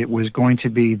 And it was going to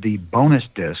be the bonus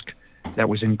disc that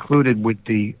was included with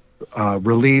the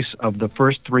release of the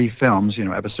first 3 films,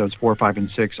 episodes 4, 5,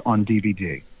 and 6 on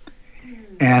DVD.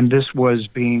 And this was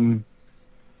being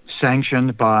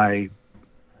sanctioned by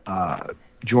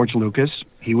George Lucas.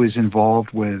 He was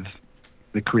involved with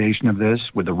the creation of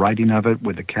this, with the writing of it,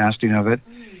 with the casting of it.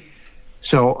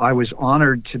 So I was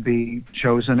honored to be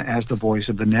chosen as the voice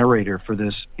of the narrator for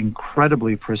this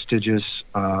incredibly prestigious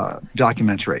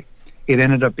documentary. It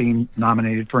ended up being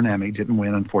nominated for an Emmy. Didn't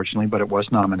win, unfortunately, but it was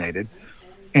nominated.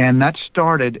 And that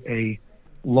started a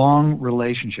long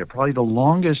relationship, probably the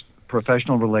longest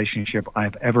professional relationship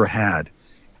I've ever had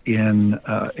in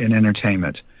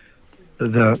entertainment.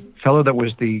 The fellow that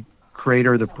was the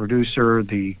creator, the producer,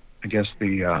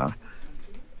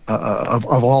 of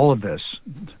all of this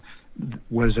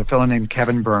was a fellow named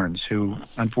Kevin Burns, who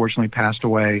unfortunately passed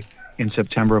away in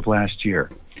September of last year.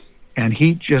 And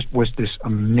he just was this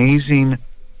amazing,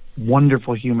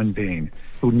 wonderful human being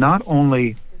who not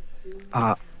only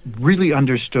really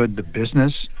understood the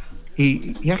business,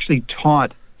 he actually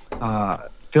taught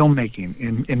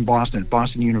filmmaking in Boston, at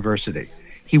Boston University.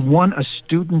 He won a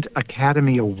Student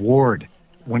Academy Award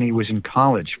when he was in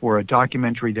college for a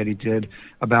documentary that he did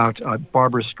about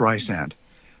Barbra Streisand.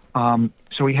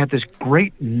 So he had this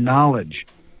great knowledge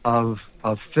of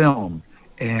film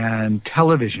and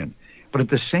television. But at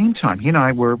the same time, he and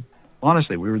I were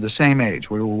the same age.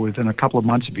 We were within a couple of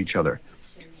months of each other.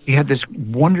 He had this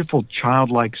wonderful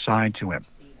childlike side to him.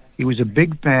 He was a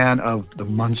big fan of the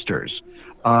Munsters,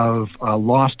 of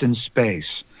Lost in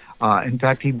Space. In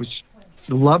fact, he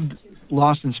loved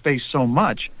Lost in Space so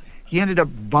much, he ended up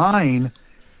buying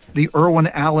the Irwin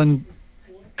Allen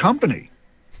company.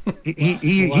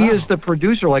 He is the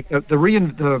producer, like the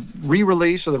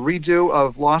re-release or the redo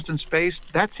of Lost in Space.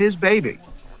 That's his baby.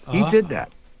 He did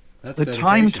that. That's the dedication.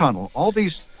 Time Tunnel, all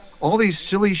these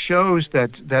silly shows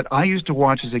that I used to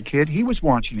watch as a kid, he was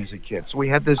watching as a kid. So we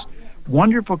had this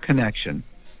wonderful connection.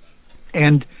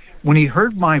 And when he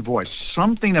heard my voice,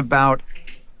 something about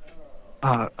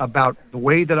the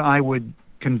way that I would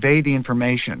convey the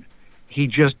information, he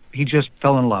just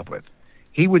fell in love with.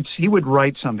 He would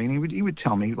write something. He would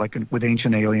tell me, like with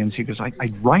Ancient Aliens, he goes,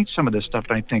 I'd write some of this stuff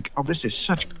and I think, oh, this is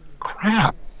such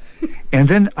crap. And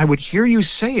then I would hear you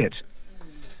say it,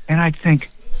 and I'd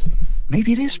think,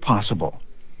 maybe it is possible.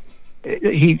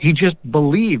 He just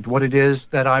believed what it is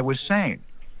that I was saying.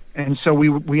 And so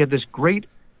we had this great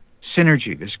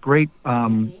synergy, this great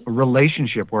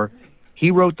relationship where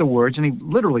he wrote the words, and he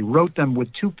literally wrote them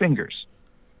with two fingers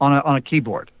on a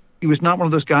keyboard. He was not one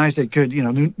of those guys that could,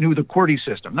 knew the QWERTY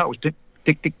system. No, it was tick,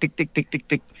 tick, tick, tick, tick, tick, tick,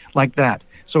 tick, like that.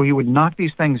 So he would knock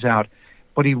these things out,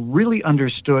 but he really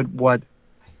understood what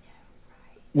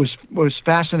was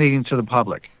fascinating to the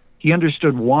public. He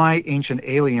understood why Ancient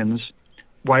Aliens,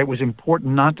 why it was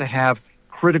important not to have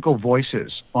critical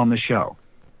voices on the show.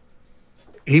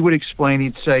 He would explain,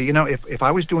 he'd say, if I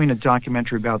was doing a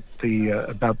documentary about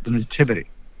the Nativity,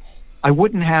 I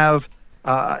wouldn't have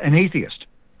an atheist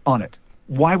on it.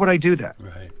 Why would I do that?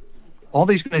 Right. All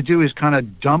he's going to do is kind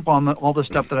of dump on all the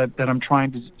stuff that I'm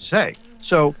trying to say.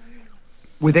 So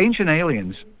with Ancient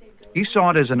Aliens, he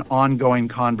saw it as an ongoing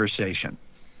conversation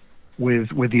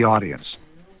with the audience,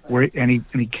 and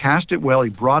he cast it well. He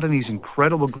brought in these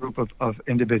incredible group of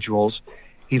individuals.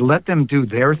 He let them do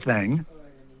their thing,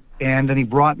 and then he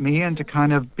brought me in to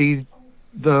kind of be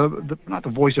the not the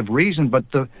voice of reason, but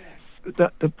the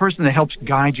person that helps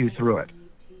guide you through it.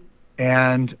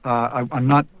 And I'm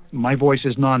not. My voice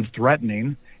is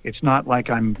non-threatening. It's not like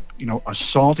I'm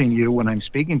assaulting you when I'm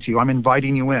speaking to you. I'm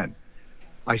inviting you in.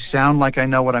 I sound like I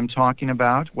know what I'm talking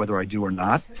about, whether I do or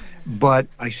not, but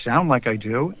I sound like I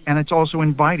do, and it's also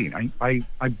inviting. I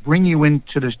bring you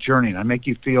into this journey, and I make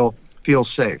you feel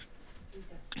safe.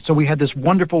 So we had this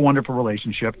wonderful, wonderful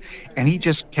relationship, and he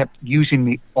just kept using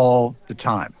me all the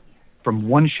time, from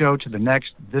one show to the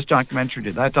next, this documentary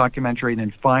to that documentary, and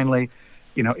then finally,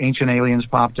 Ancient Aliens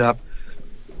popped up.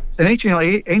 And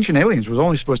Ancient Aliens was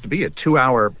only supposed to be a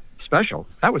 2-hour special.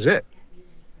 That was it.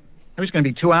 It was going to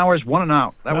be 2 hours, one and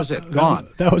out. That was it. Gone.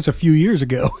 That was a few years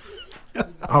ago.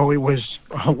 Oh, it was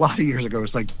a lot of years ago. It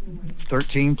was like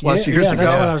 13 plus years ago. Yeah,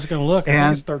 that's what I was going to look. I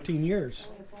think it's 13 years.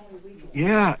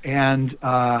 Yeah, and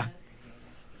the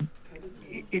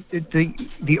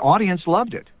audience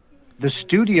loved it. The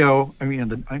studio,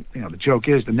 the joke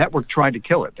is the network tried to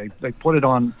kill it. They put it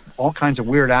on all kinds of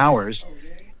weird hours,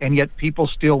 and yet people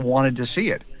still wanted to see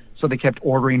it. So they kept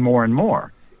ordering more and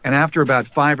more. And after about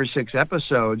 5 or 6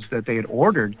 episodes that they had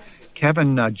ordered,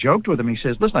 Kevin joked with him. He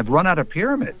says, listen, I've run out of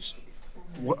pyramids.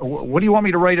 What do you want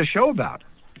me to write a show about?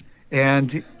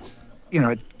 And,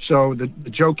 so the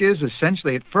joke is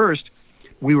essentially at first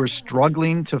we were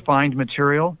struggling to find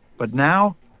material, but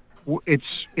now it's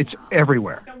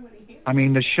everywhere. I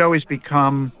mean, the show has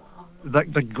become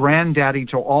the granddaddy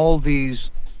to all these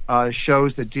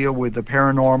shows that deal with the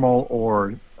paranormal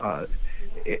or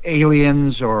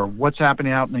aliens or what's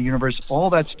happening out in the universe, all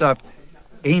that stuff.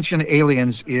 Ancient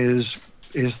Aliens is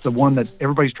is the one that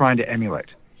everybody's trying to emulate.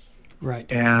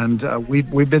 Right. And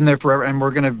we've been there forever, and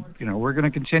we're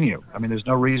gonna continue. I mean, there's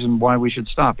no reason why we should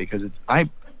stop, because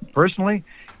personally,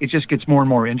 it just gets more and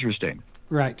more interesting.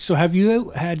 Right. So have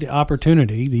you had the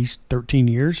opportunity these 13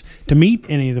 years to meet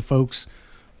any of the folks,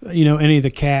 any of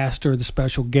the cast or the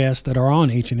special guests that are on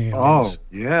Ancient Aliens?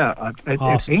 Oh, yeah.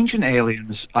 Awesome. Ancient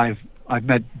Aliens, I've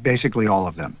met basically all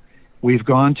of them. We've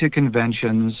gone to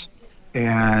conventions,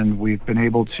 and we've been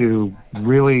able to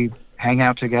really hang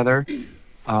out together,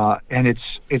 and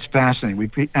it's fascinating.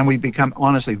 We've become,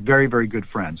 honestly, very, very good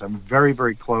friends. I'm very,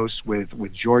 very close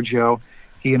with Giorgio.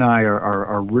 He and I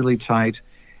are really tight.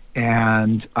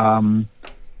 And,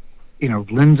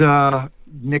 Linda,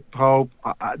 Nick Pope,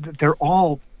 they're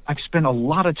all, I've spent a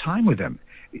lot of time with them,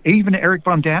 even Eric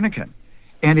Von Daniken.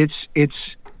 And it's,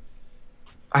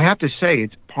 I have to say,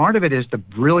 part of it is the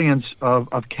brilliance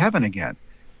of Kevin again.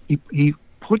 He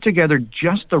put together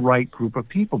just the right group of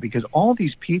people, because all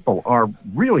these people are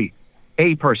really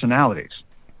A personalities.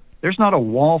 There's not a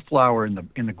wallflower in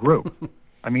the group.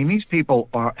 I mean, these people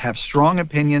have strong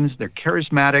opinions, they're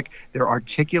charismatic, they're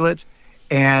articulate,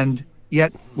 and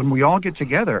yet when we all get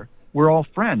together, we're all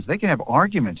friends. They can have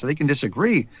arguments, they can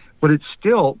disagree, but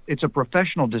it's a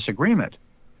professional disagreement.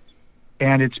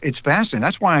 And it's fascinating.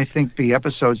 That's why I think the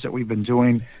episodes that we've been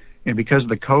doing, because of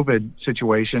the COVID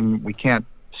situation, we can't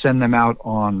send them out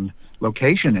on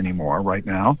location anymore right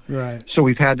now. Right. So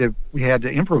we had to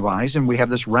improvise, and we have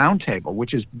this round table,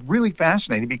 which is really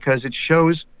fascinating because it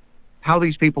shows how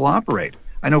these people operate.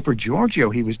 I know for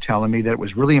Giorgio, he was telling me that it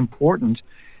was really important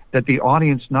that the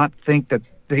audience not think that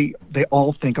they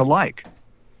all think alike,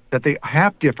 that they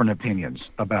have different opinions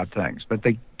about things, but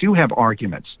they do have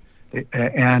arguments,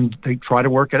 and they try to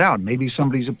work it out. Maybe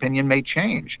somebody's opinion may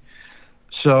change.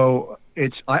 So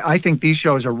I think these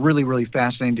shows are really, really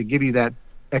fascinating to give you that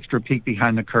extra peek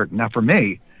behind the curtain. Now, for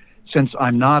me, since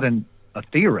I'm not a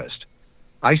theorist,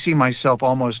 I see myself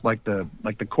almost like the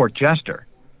court jester.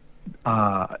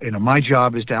 My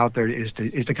job is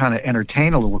to kind of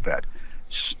entertain a little bit.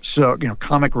 So,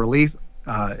 comic relief,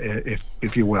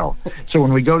 if you will. So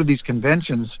when we go to these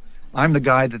conventions, I'm the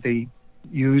guy that they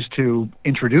use to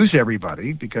introduce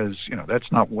everybody, because,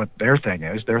 that's not what their thing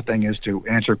is. Their thing is to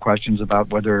answer questions about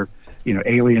whether,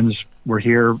 aliens were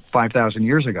here 5,000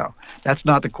 years ago. That's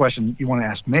not the question you want to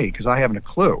ask me, because I haven't a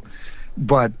clue.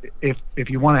 But if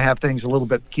you want to have things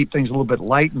keep things a little bit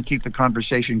light and keep the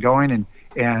conversation going,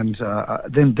 and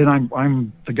then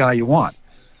I'm the guy you want.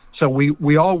 So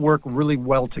we all work really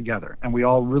well together, and we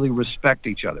all really respect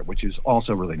each other, which is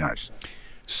also really nice.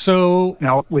 So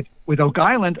now with Oak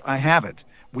Island, I have it.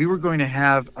 We were going to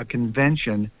have a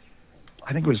convention,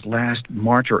 I think it was last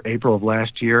March or April of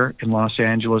last year in Los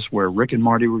Angeles, where Rick and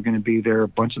Marty were going to be there. A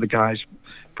bunch of the guys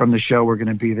from the show were going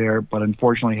to be there, but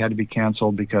unfortunately had to be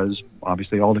canceled because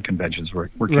obviously all the conventions were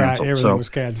canceled. Right, everything was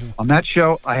canceled. On that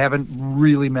show, I haven't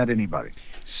really met anybody.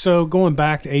 So going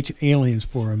back to Ancient Aliens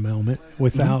for a moment,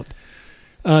 without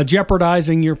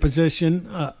jeopardizing your position,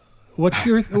 what's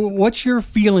your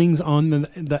feelings on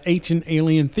the Ancient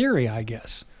Alien theory, I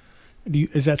guess?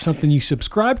 Is that something you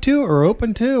subscribe to or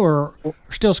open to, or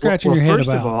still scratching your head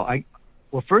about?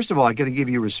 First of all, I got to give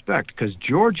you respect, because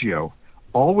Giorgio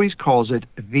always calls it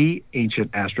the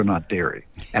ancient astronaut theory,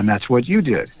 and that's what you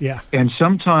did. Yeah. And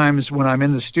sometimes when I'm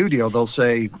in the studio, they'll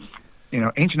say,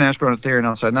 ancient astronaut theory, and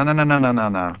I'll say,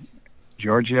 no.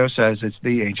 Giorgio says it's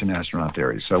the ancient astronaut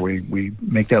theory. So we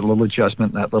make that little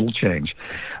adjustment, that little change.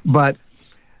 But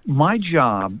my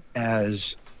job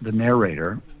as the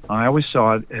narrator, I always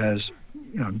saw it as,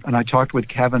 and I talked with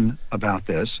Kevin about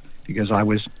this because I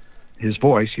was his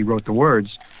voice. He wrote the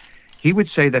words. He would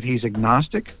say that he's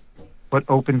agnostic, but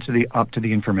open to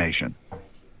the information.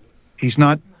 He's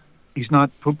not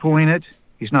poo-pooing it.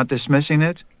 He's not dismissing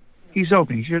it. He's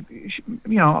open. He should,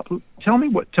 tell me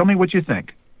what you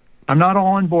think. I'm not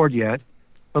all on board yet,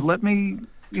 but let me,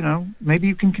 maybe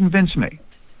you can convince me.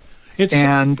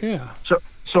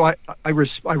 So I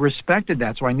respected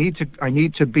that. So I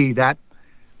need to be that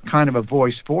kind of a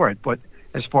voice for it. But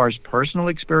as far as personal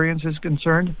experience is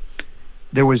concerned,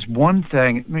 there was one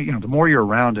thing, the more you're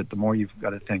around it, the more you've got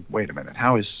to think, wait a minute,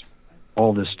 how is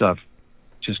all this stuff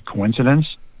just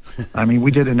coincidence? I mean,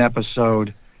 we did an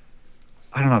episode,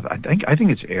 I don't know, I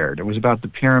think it's aired. It was about the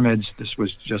pyramids. This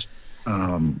was just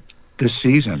this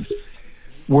season,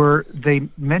 where they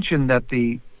mentioned that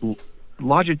the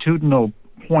longitudinal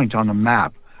point on the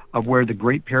map of where the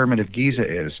Great Pyramid of Giza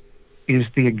is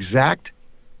the exact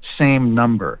same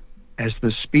number as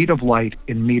the speed of light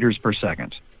in meters per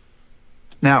second.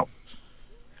 Now,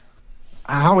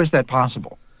 how is that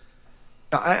possible?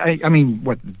 I mean,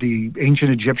 what, the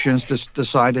ancient Egyptians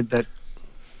decided that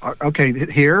Okay,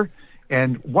 here,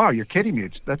 and wow, you're kidding me.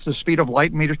 That's the speed of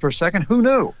light meters per second. Who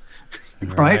knew?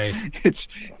 Right?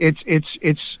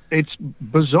 It's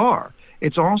bizarre.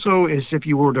 It's also as if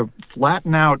you were to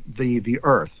flatten out the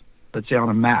Earth, let's say on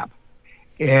a map,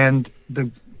 and the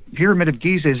Pyramid of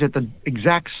Giza is at the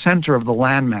exact center of the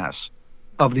landmass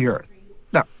of the Earth.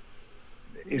 Now,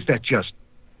 is that just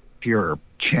pure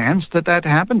chance that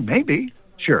happened? Maybe.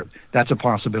 Sure, that's a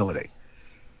possibility.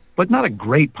 But not a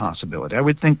great possibility. I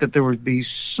would think that there would be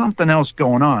something else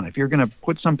going on. If you're going to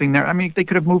put something there, I mean, they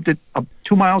could have moved it up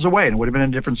 2 miles away and it would have been in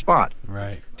a different spot.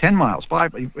 Right. 10 miles,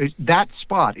 5, that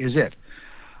spot is it.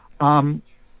 And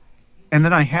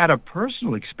then I had a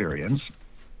personal experience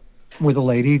with a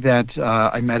lady that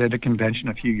I met at a convention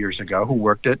a few years ago who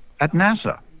worked at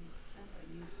NASA.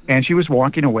 And she was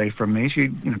walking away from me. She,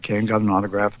 came, got an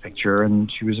autograph picture,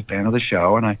 and she was a fan of the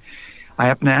show. And I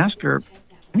happened to ask her,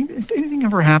 anything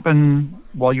ever happen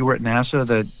while you were at NASA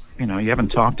that, you haven't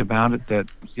talked about it that,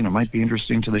 might be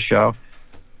interesting to the show?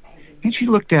 And she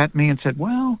looked at me and said,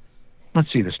 well,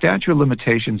 let's see, the statute of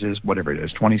limitations is whatever it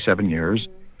is, 27 years.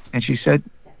 And she said,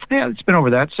 yeah, it's been over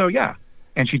that, so yeah.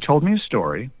 And she told me a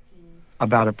story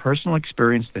about a personal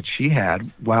experience that she had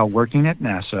while working at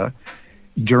NASA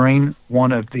during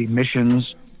one of the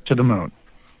missions to the moon.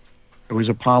 It was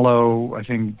Apollo, I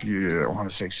think, I want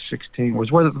to say 16,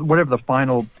 was whatever one of the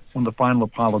final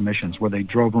Apollo missions where they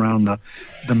drove around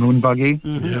the moon buggy.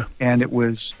 Mm-hmm. Yeah. And it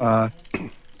was, Ron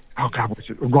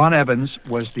Evans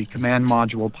was the command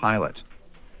module pilot.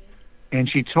 And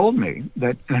she told me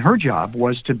that her job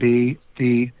was to be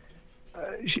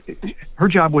her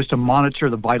job was to monitor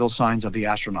the vital signs of the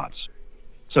astronauts.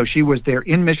 So she was there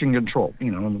in mission control.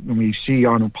 When we see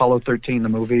on Apollo 13, the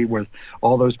movie, with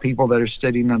all those people that are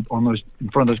sitting on those in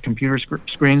front of those computer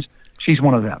screens, she's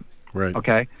one of them. Right.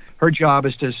 Okay. Her job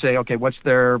is to say, okay, what's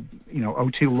their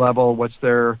O2 level, what's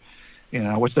their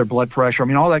blood pressure. I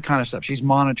mean, all that kind of stuff. She's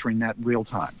monitoring that real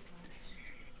time.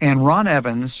 And Ron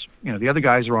Evans, the other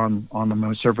guys are on the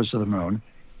moon, surface of the moon,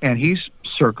 and he's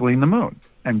circling the moon.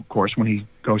 And of course, when he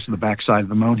goes to the backside of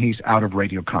the moon, he's out of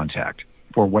radio contact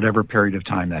for whatever period of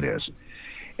time that is.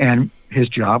 And his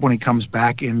job when he comes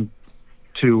back into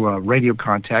radio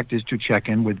contact is to check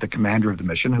in with the commander of the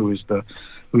mission, who's the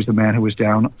man who was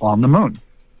down on the moon.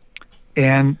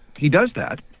 And he does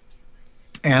that.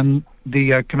 And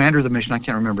the commander of the mission, I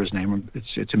can't remember his name.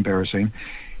 It's embarrassing.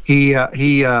 He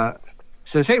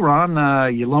says, "Hey,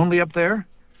 Ron, you lonely up there?"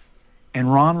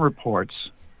 And Ron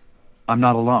reports, "I'm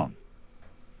not alone."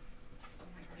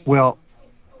 Well,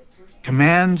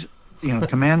 command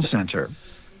center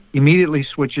immediately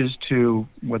switches to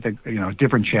what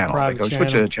different channel. Private They go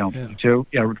channel. switch to channel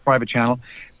 2, private channel.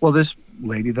 Well, this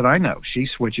lady that I know, she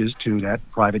switches to that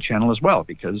private channel as well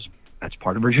because that's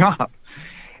part of her job.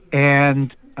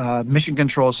 And mission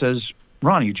control says,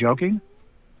 "Ron, are you joking?"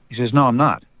 He says, "No, I'm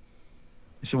not."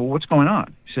 I said, "Well, what's going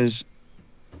on?" He says,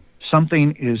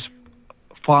 "Something is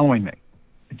following me.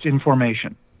 It's in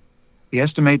formation." He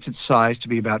estimates its size to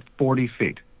be about 40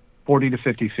 to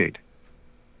 50 feet.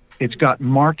 It's got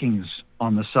markings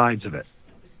on the sides of it.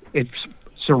 It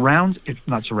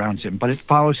not surrounds him, but it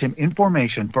follows him in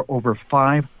formation for over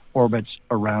 5 orbits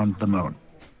around the moon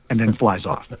and then flies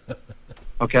off.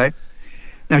 Okay?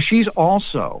 Now, she's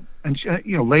also, and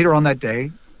later on that day,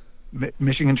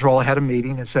 Mission Control had a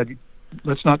meeting and said,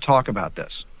 "Let's not talk about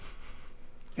this."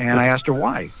 And I asked her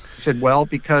why. She said, "Well,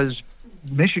 because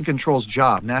Mission Control's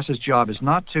job, NASA's job, is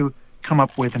not to come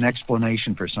up with an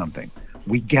explanation for something.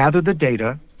 We gather the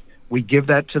data, we give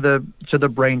that to the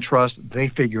brain trust, they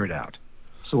figure it out.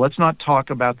 So let's not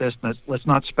talk about this, let's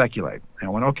not speculate." And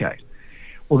I went, okay.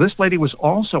 Well, this lady was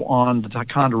also on the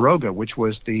Ticonderoga, which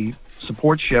was the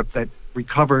support ship that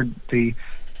recovered the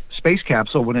space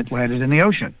capsule when it landed in the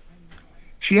ocean.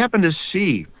 She happened to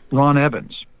see Ron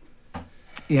Evans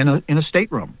in a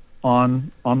stateroom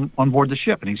on board the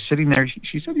ship, and he's sitting there.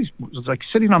 She said he was like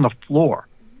sitting on the floor,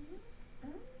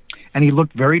 and he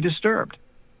looked very disturbed.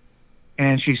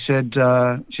 And she said,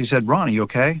 "Ron, are you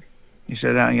okay?" He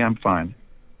said, "Yeah, I'm fine."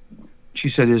 She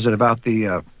said, "Is it about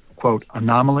the quote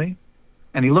anomaly?"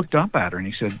 And he looked up at her and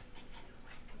he said,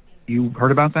 "You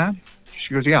heard about that?"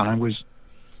 She goes, "Yeah,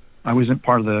 I wasn't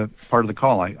part of the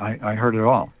call. I heard it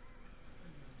all."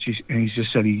 And he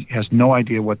just said he has no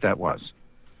idea what that was.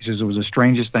 He says it was the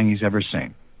strangest thing he's ever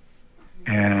seen,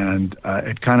 and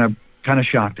it kind of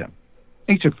shocked him.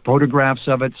 He took photographs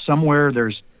of it. Somewhere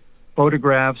there's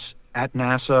photographs at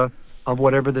NASA of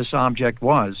whatever this object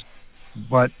was,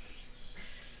 but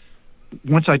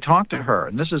once I talked to her,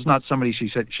 and this is not somebody, she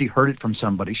said she heard it from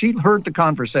somebody. She heard the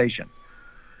conversation.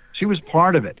 She was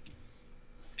part of it.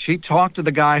 She talked to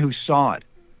the guy who saw it,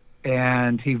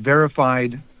 and he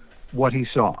verified what he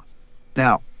saw.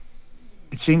 Now,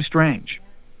 it seems strange.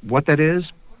 What that is,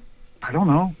 I don't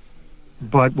know.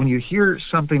 But when you hear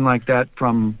something like that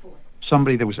from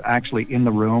somebody that was actually in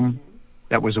the room,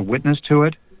 that was a witness to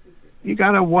it, you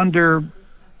got to wonder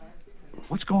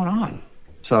what's going on.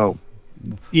 So,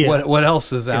 what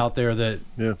else is out there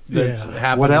that's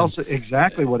happening?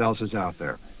 What else is out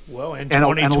there? Well, in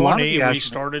 2020, we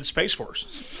started Space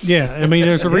Force. Yeah, I mean,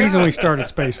 there's a reason we started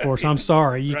Space Force. I'm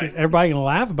sorry, everybody can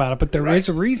laugh about it, but there is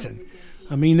a reason.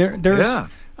 I mean, there's, there's.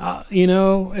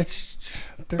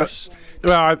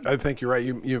 Well, I think you're right.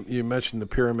 You mentioned the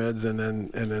pyramids, and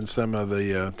then some of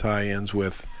the tie-ins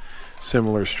with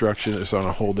similar structures on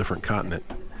a whole different continent.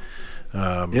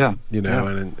 And you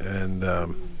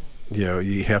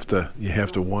have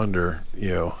to wonder,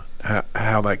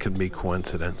 how that can be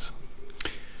coincidence.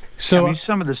 So, I mean,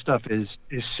 some of the stuff is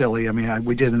silly. I mean,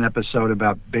 we did an episode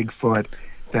about Bigfoot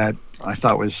that I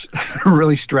thought was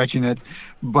really stretching it,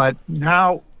 but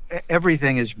now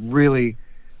everything is really.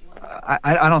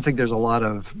 I don't think there's a lot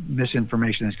of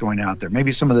misinformation that's going out there.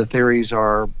 Maybe some of the theories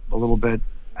are a little bit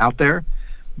out there,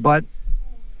 but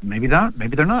maybe not.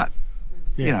 Maybe they're not.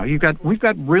 Yeah. We've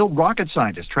got real rocket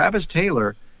scientists. Travis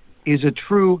Taylor is a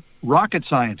true rocket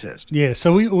scientist. Yeah.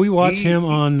 So we watch him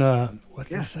on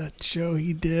what is that show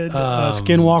he did?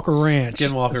 Skinwalker Ranch.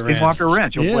 Skinwalker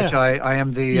Ranch, which I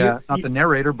am the not the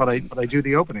narrator, but I do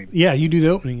the opening. Yeah, you do the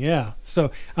opening. Yeah.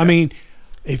 So I mean,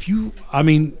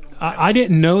 I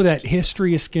didn't know that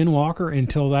history of Skinwalker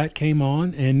until that came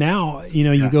on, and now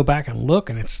you go back and look,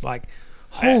 and it's like,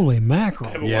 holy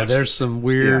mackerel! Yeah, there's some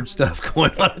weird stuff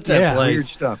going on at that place. Weird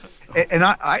stuff. And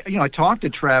I talked to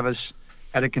Travis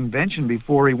at a convention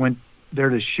before he went there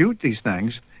to shoot these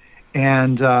things,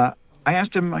 and I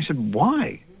asked him. I said,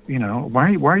 "Why?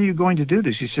 Why are you going to do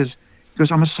this?" He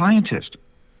goes, "I'm a scientist.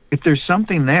 If there's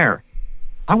something there,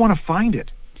 I want to find it."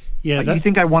 Yeah, you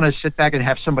think I want to sit back and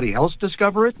have somebody else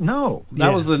discover it? No.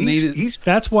 That was the neatest.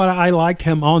 That's what I liked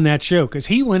him on that show, because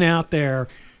he went out there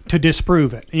to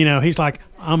disprove it. He's like,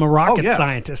 I'm a rocket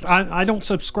scientist. I don't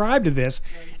subscribe to this.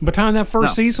 By the time that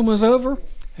first season was over,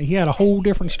 he had a whole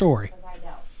different story.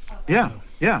 Yeah.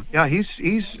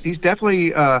 He's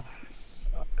definitely I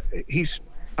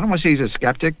don't want to say he's a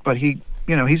skeptic, but he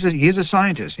is a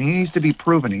scientist. He needs to be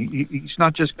proven. He's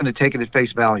not just going to take it at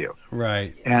face value.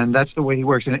 Right. And that's the way he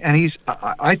works. And I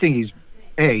think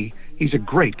he's a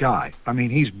great guy. I mean,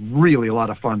 he's really a lot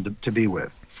of fun to be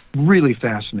with. Really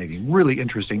fascinating, really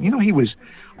interesting.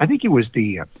 I think he was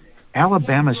the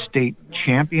Alabama state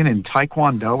champion in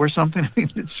Taekwondo or something. I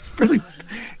mean, it's really,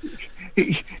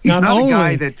 he's not a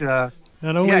guy that...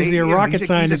 Not only is he a rocket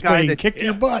scientist, but he kicked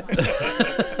your butt.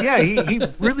 Yeah, he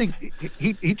really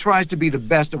he tries to be the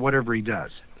best at whatever he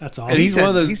does. That's awesome. And he's one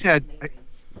of those. He's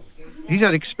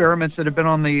had experiments that have been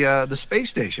on the space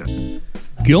station.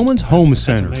 Gilman's Home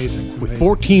Centers, with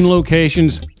 14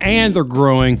 locations, and they're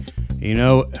growing.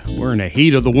 We're in the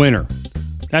heat of the winter.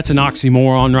 That's an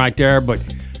oxymoron right there. But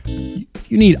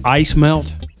you need ice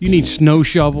melt, you need snow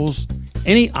shovels,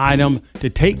 any item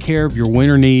to take care of your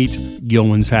winter needs.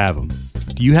 Gilman's have them.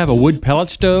 Do you have a wood pellet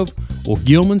stove? Well,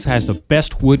 Gilman's has the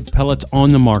best wood pellets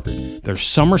on the market. They're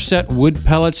Somerset wood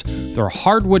pellets. They're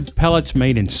hardwood pellets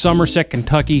made in Somerset,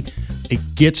 Kentucky. It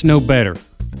gets no better.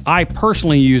 I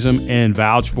personally use them and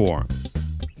vouch for them.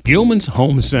 Gilman's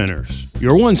Home Centers,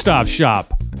 your one-stop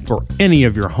shop for any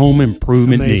of your home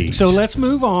improvement needs. So let's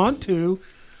move on to,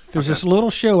 there's this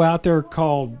little show out there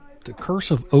called The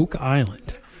Curse of Oak Island.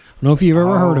 I don't know if you've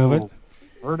ever heard of it.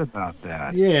 Heard about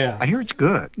that. Yeah. I hear it's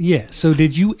good. Yeah. So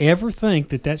did you ever think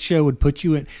that show would put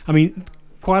you in? I mean,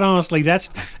 quite honestly, that's,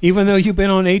 even though you've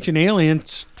been on Ancient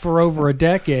Aliens for over a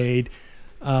decade,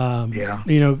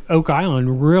 Oak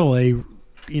Island really,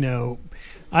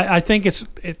 I think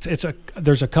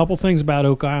there's a couple things about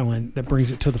Oak Island that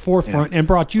brings it to the forefront and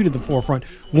brought you to the forefront.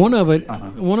 One of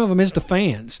them is the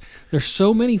fans. There's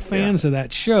so many fans of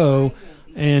that show.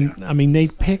 And, I mean, they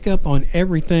pick up on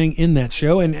everything in that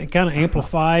show, and it kind of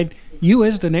amplified you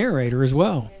as the narrator as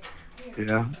well.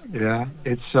 Yeah.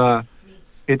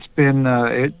 It's been,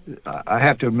 I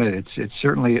have to admit, it's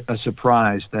certainly a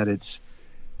surprise that it's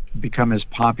become as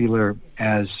popular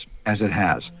as it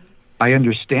has. I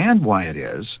understand why it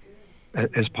is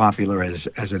as popular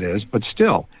as it is, but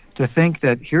still, to think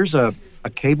that here's a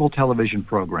cable television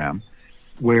program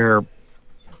where,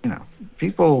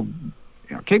 people...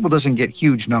 cable doesn't get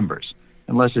huge numbers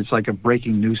unless it's like a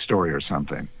breaking news story or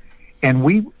something. And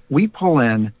we pull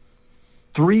in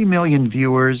 3 million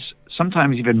viewers,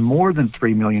 sometimes even more than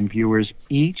 3 million viewers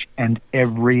each and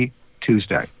every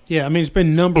Tuesday. Yeah, I mean, it's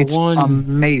been number one.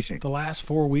 Amazing. The last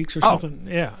 4 weeks or something.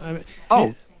 Yeah. I mean,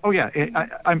 Oh yeah,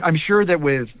 I'm sure that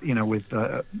with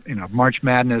March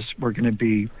Madness, we're going to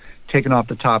be taken off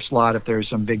the top slot if there's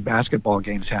some big basketball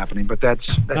games happening. But that's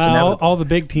all the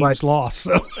big teams lost.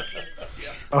 So.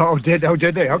 Oh, did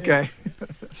they? Okay.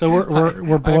 So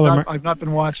we're Boilermaker. I've not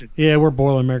been watching. Yeah, we're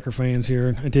Boilermaker fans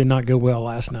here. It did not go well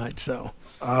last night. So.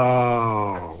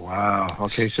 Oh wow.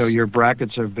 Okay, so your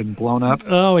brackets have been blown up.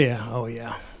 Oh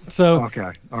yeah. So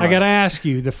okay. I got to ask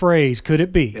you the phrase. Could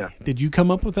it be? Yeah. Did you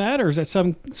come up with that, or is that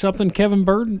something Kevin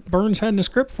Burns had in the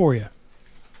script for you?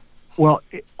 Well,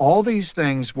 all these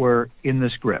things were in the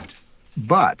script,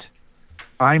 but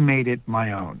I made it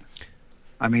my own.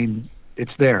 I mean,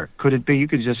 it's there. Could it be? You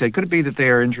could just say, could it be that they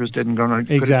are interested in going?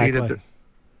 Exactly. Could it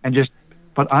be that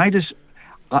but I just,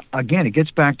 again, it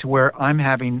gets back to where I'm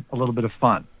having a little bit of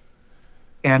fun,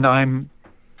 and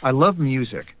I love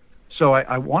music, so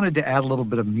I wanted to add a little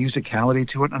bit of musicality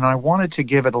to it, and I wanted to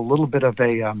give it a little bit of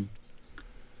a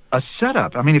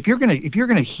setup. I mean, if you're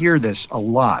gonna hear this a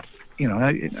lot,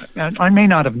 I may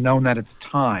not have known that at the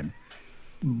time,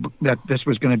 that this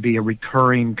was going to be a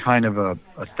recurring kind of a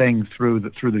thing through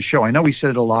the show. I know we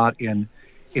said it a lot in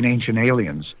Ancient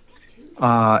Aliens,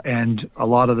 and a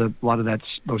lot of that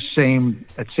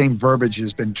same verbiage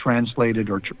has been translated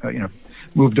or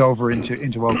moved over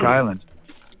into Oak Island.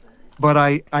 But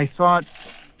I thought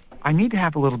I need to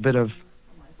have a little bit of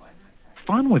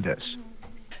fun with this,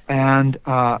 and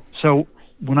so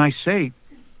when I say,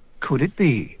 could it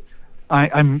be?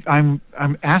 I'm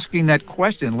asking that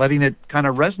question, letting it kind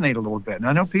of resonate a little bit. And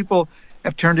I know people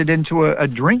have turned it into a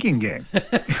drinking game.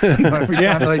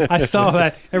 I saw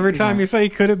that. Every time you say,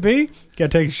 could it be?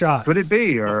 Got to take a shot. Could it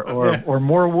be? Or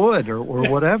more wood or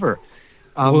whatever.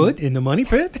 Wood in the money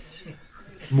pit?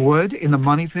 Wood in the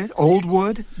money pit? Old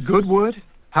wood? Good wood?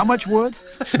 How much wood?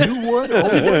 New wood?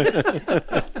 Old wood?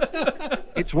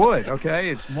 It's wood, okay?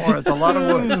 It's a lot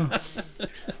of wood.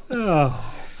 Oh.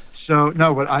 So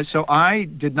no, but I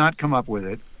did not come up with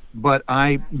it, but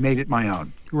I made it my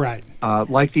own. Right.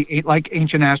 Like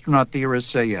ancient astronaut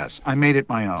theorists say, yes, I made it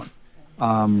my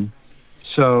own.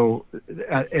 So,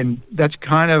 and that's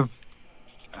kind of,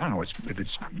 I don't know, it's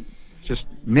just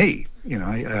me.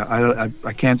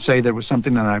 I can't say that it was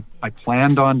something that I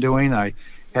planned on doing. I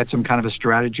had some kind of a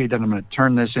strategy that I'm going to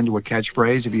turn this into a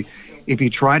catchphrase. If you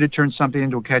try to turn something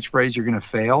into a catchphrase, you're going to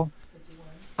fail.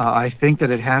 I think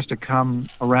that it has to come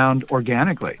around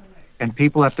organically, and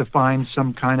people have to find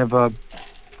some kind of a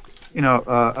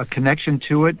connection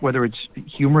to it, whether it's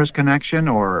humorous connection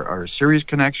or a serious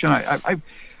connection. I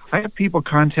have people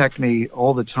contact me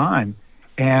all the time,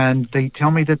 and they tell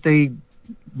me that they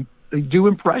do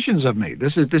impressions of me.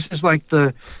 This is like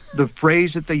the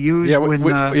phrase that they use when.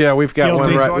 We've got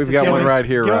one right. We've got one right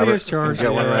here, Robert. We've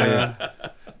got one right here.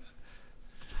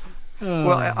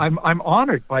 Well, I'm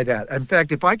honored by that. In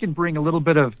fact, if I can bring a little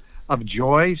bit of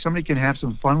joy, somebody can have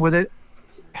some fun with it,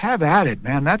 have at it,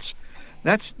 man. That's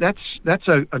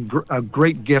a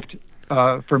great gift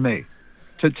for me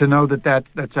to know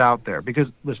that's out there. Because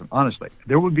listen, honestly,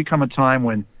 there would become a time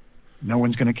when no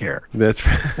one's going to care. That's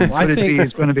right. Well, could it be?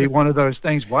 It's going to be one of those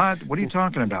things. What are you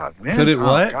talking about? Man, could it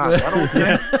what?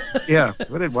 God, yeah.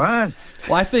 Could it what?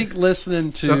 Well, I think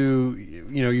listening to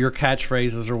your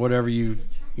catchphrases or whatever you've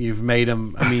made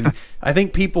them. I mean, I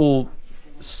think people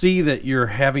see that you're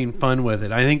having fun with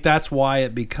it. I think that's why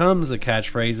it becomes a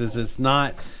catchphrase.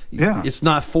 It's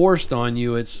not forced on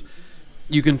you.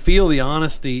 You can feel the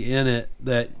honesty in it.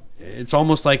 That it's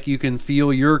almost like you can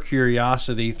feel your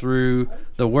curiosity through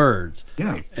the words.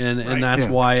 Yeah, and that's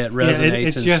why it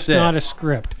resonates. It's just not a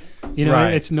script.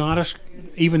 Right. It's not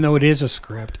even though it is a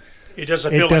script. It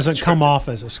doesn't come off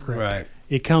as a script. Right.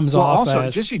 It comes off also,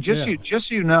 as just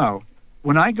so you know.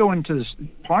 When I go into this,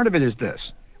 part of it is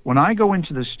this. When I go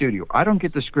into the studio, I don't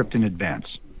get the script in advance.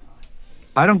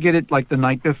 I don't get it like the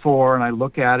night before, and I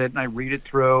look at it and I read it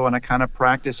through and I kind of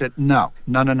practice it. No.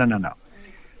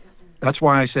 That's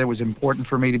why I said it was important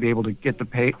for me to be able to get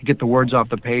the words off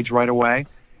the page right away.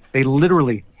 They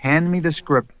literally hand me the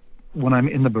script when I'm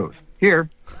in the booth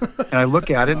here, and I look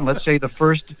at it, and let's say the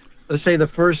first sentence,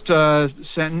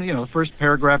 the first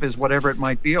paragraph is whatever it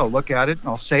might be. I'll look at it and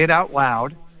I'll say it out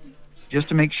loud, just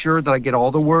to make sure that I get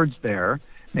all the words there,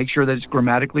 make sure that it's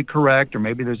grammatically correct, or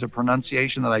maybe there's a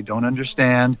pronunciation that I don't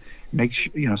understand, make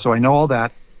sure, so I know all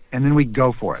that, and then we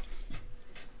go for it.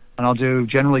 And I'll do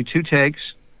generally 2 takes,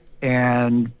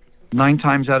 and 9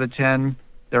 times out of 10,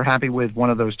 they're happy with one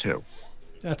of those 2.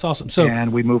 That's awesome. So,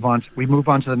 and we move on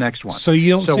to the next one. So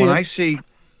you don't see when I see.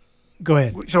 Go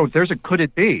ahead. So if there's a could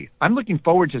it be, I'm looking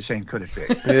forward to saying could it be.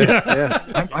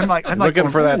 Yeah. I'm looking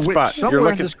for that spot.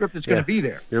 Somewhere in the script it's going to be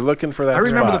there. You're looking for that spot. I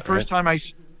remember the first time I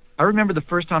I remember the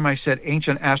first time I said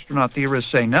ancient astronaut theorists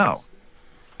say no.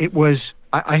 It was,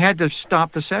 I had to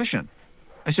stop the session.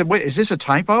 I said, wait, is this a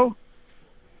typo? And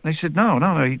they said,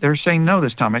 no, they're saying no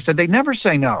this time. I said, they never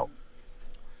say no.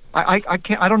 I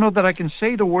can't, I don't know that I can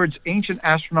say the words ancient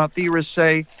astronaut theorists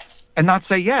say and not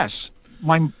say yes.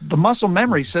 The muscle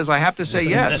memory says I have to say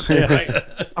yes.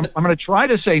 I'm going to try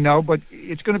to say no, but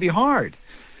it's going to be hard.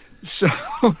 So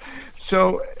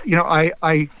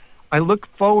I look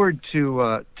forward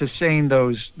to saying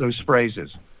those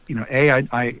phrases. A,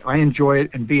 I enjoy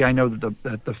it, and B, I know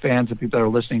that the fans, the people that are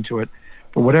listening to it,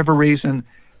 for whatever reason,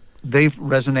 they've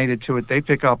resonated to it. They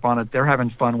pick up on it. They're having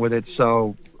fun with it.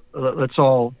 So let's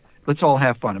all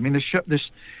have fun. I mean, this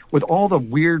with all the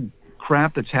weird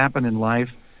crap that's happened in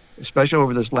life, especially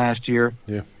over this last year.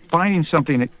 Yeah. Finding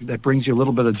something that brings you a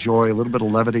little bit of joy, a little bit of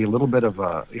levity, a little bit of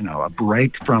a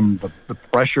break from the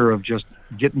pressure of just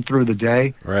getting through the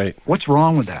day. Right. What's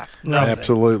wrong with that? Nothing.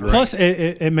 Absolutely. Plus,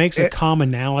 it makes a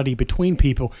commonality between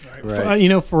people.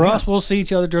 Right. For us, we'll see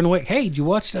each other during the week. Hey, did you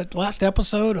watch that last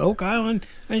episode, Oak Island?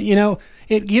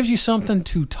 It gives you something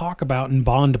to talk about and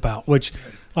bond about, which,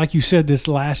 like you said, this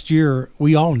last year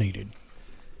we all needed.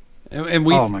 And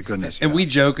we, oh my goodness! And we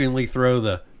jokingly throw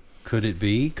the "could it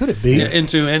be?"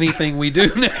 into anything we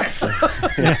do next.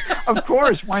 Of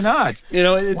course, why not?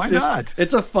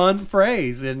 It's a fun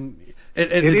phrase, and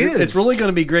it's really going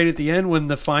to be great at the end when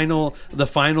the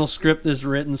final script is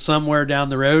written somewhere down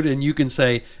the road, and you can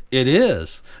say it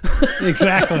is.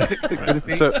 Exactly.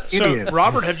 So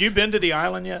Robert, have you been to the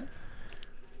island yet?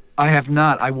 I have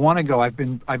not. I want to go. I've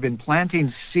been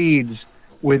planting seeds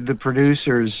with the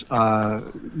producers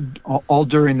all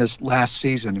during this last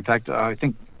season. In fact, I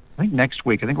think next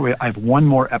week, I have one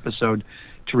more episode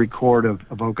to record of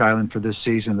Oak Island for this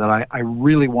season that I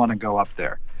really want to go up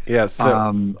there. Yes. I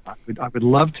would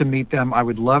love to meet them. I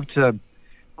would love to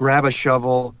grab a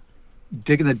shovel,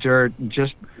 dig in the dirt, and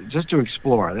just to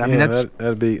explore. I mean,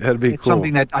 that'd be cool.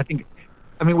 Something that I think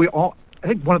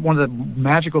one of the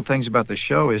magical things about the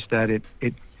show is that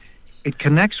it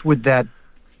connects with that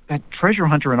treasure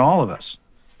hunter in all of us.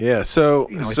 Yeah. So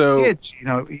kids,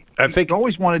 I think you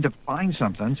always wanted to find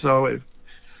something. So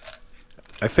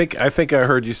I think I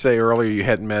heard you say earlier you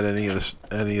hadn't met any of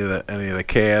the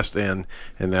cast, and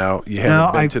now you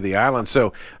haven't been to the island.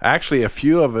 So actually, a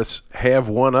few of us have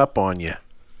one up on you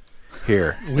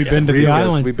here. We've been to the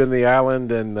island. We've been to the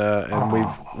island, and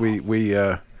we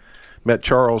met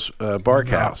Charles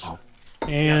Barkhouse.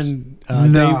 And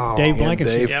Dave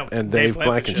Blankenship. Dave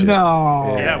Blankenship.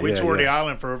 No. We toured the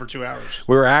island for over 2 hours.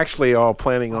 We were actually all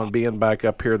planning on being back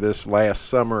up here this last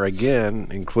summer again,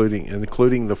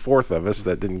 including the fourth of us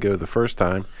that didn't go the first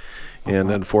time. And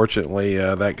unfortunately,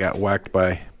 that got whacked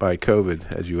by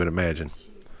COVID, as you would imagine.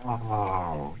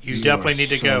 Oh, you definitely need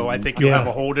to go. I think you'll have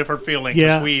a whole different feeling.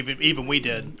 Yeah, we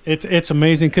did. It's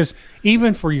amazing because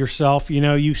even for yourself,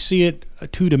 you see it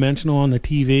two-dimensional on the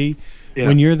TV. Yeah.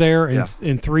 When you're there in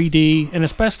 3D, and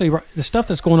especially the stuff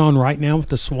that's going on right now with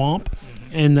the swamp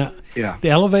and the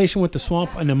elevation with the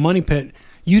swamp and the money pit,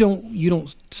 you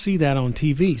don't see that on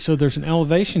TV. So there's an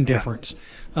elevation difference.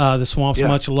 The swamp's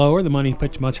much lower, the money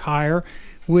pit's much higher,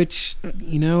 which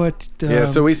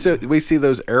so we see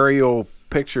those aerial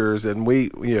pictures, and we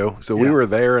were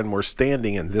there and we're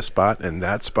standing in this spot and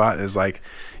that spot, and it's like.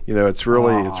 It's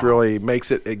really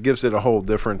makes it gives it a whole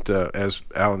different, as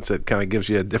Alan said, kind of gives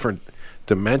you a different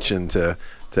dimension to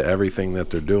everything that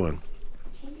they're doing.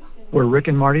 Were Rick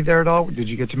and Marty there at all? Did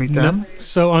you get to meet them? No.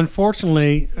 So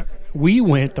unfortunately, we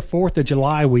went the 4th of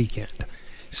July weekend.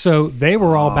 So they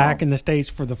were all back in the States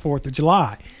for the 4th of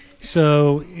July.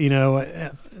 So,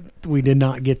 we did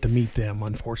not get to meet them,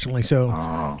 unfortunately.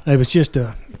 So it was just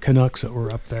the Canucks that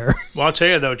were up there. Well, I'll tell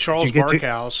you, though, Charles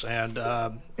Barkhouse and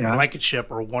Blankenship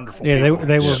are wonderful people.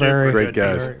 They were very great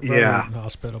guys. Very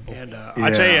hospitable. And I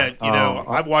tell you,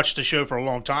 I've watched the show for a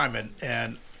long time,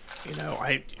 and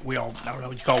we all, I don't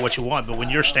know, you call it what you want, but when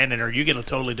you're standing there, you get a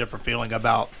totally different feeling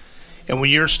about, and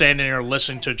when you're standing there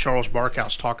listening to Charles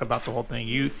Barkhouse talk about the whole thing,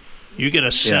 you get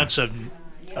a sense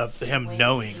of him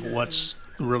knowing what's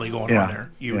really going on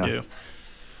there. You do.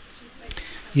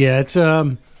 Yeah, it's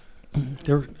I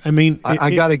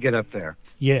got to get up there.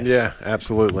 Yes. Yeah,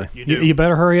 absolutely. You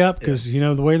better hurry up because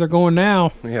the way they're going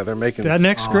now. Yeah, they're making that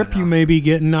next script you may be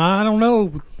getting. I don't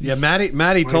know. Yeah,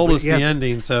 Matty told us the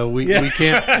ending, so we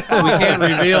can't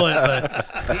reveal it.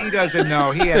 But he doesn't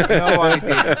know. He has no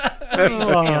idea.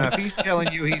 If he's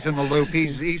telling you he's in the loop,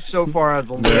 he's so far out of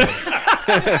the loop.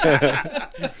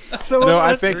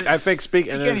 I think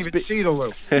speaking. You can't even see the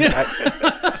loop.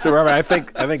 So Robert, I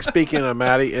think speaking of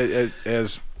Matty,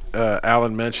 as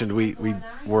Alan mentioned, we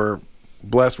were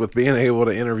blessed with being able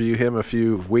to interview him a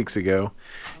few weeks ago,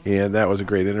 and that was a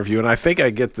great interview. And I think I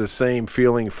get the same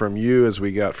feeling from you as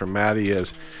we got from Maddie.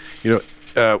 As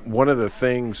one of the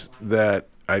things that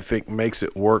I think makes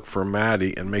it work for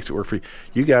Maddie and makes it work for you,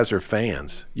 you guys are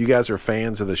fans. You guys are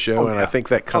fans of the show, and I think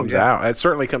that comes out. It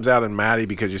certainly comes out in Maddie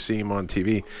because you see him on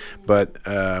TV. But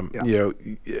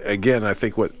again, I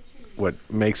think what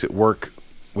makes it work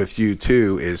with you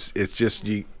too is it's just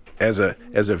you as a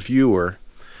viewer,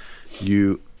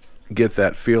 you get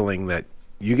that feeling that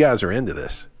you guys are into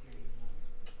this.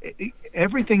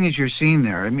 Everything as you're seeing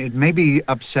there, I mean, it may be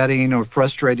upsetting or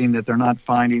frustrating that they're not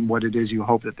finding what it is you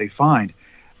hope that they find,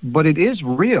 but it is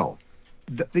real.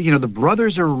 The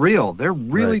brothers are real. They're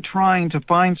really trying to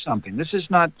find something. This is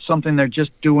not something they're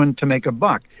just doing to make a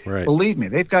buck. Right. Believe me,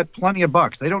 they've got plenty of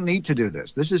bucks. They don't need to do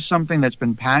this. This is something that's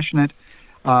been passionate,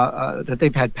 that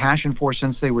they've had passion for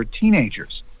since they were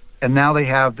teenagers. And now they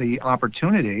have the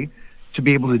opportunity to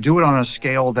be able to do it on a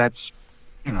scale that's,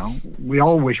 we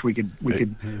all wish we could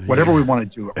whatever we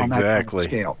want to do on that kind of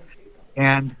scale.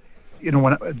 And,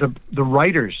 when the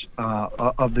writers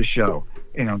of the show,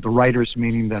 the writers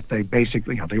meaning that they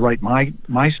basically, they write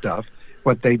my stuff,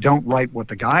 but they don't write what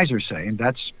the guys are saying.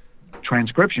 That's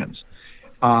transcriptions.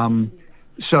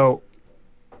 So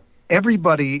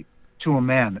everybody to a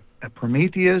man,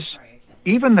 Prometheus,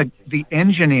 even the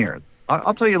engineer.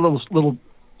 I'll tell you a little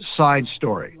side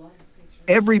story.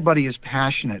 Everybody is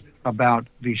passionate about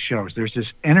these shows. There's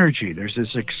this energy. There's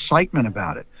this excitement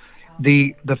about it.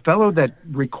 The fellow that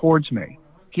records me,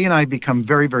 he and I become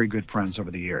very, very good friends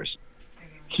over the years.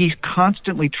 He's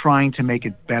constantly trying to make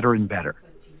it better and better.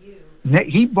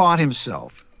 He bought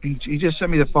himself, he just sent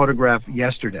me the photograph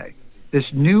yesterday,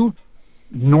 this new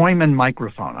Neumann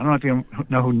microphone. I don't know if you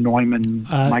know who Neumann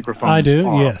microphones are. I do,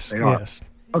 are. yes.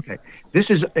 Okay, it's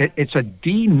a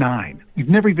D9. You've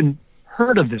never even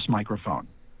heard of this microphone.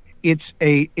 It's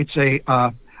a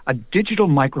digital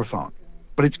microphone,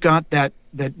 but it's got that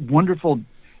wonderful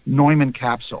Neumann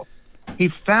capsule. He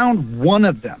found one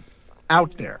of them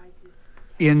out there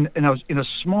in a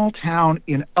small town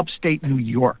in upstate New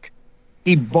York.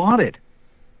 He bought it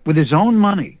with his own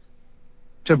money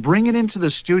to bring it into the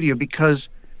studio because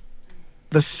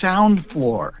the sound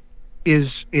floor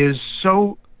is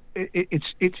so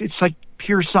it's like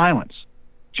pure silence,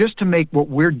 just to make what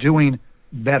we're doing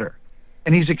better.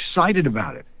 And he's excited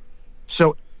about it.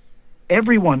 So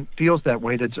everyone feels that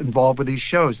way that's involved with these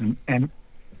shows. And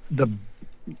the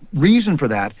reason for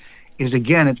that is,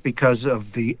 again, it's because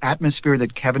of the atmosphere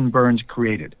that Kevin Burns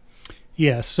created.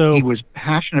 Yeah, so he was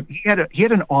passionate. He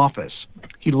had an office.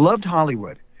 He loved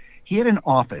Hollywood. He had an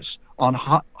office on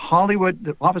Hollywood.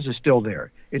 The office is still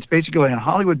there. It's basically on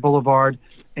Hollywood Boulevard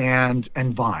and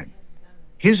Vine.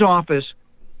 His office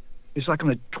is like on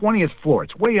the 20th floor.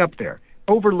 It's way up there.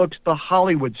 Overlooks the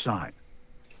Hollywood sign.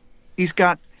 He's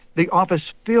got the office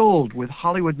filled with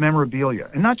Hollywood memorabilia,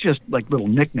 and not just like little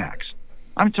knickknacks.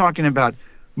 I'm talking about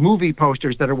movie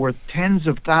posters that are worth tens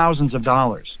of thousands of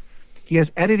dollars. He has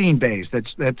editing bays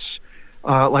that's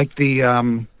like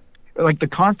the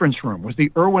conference room was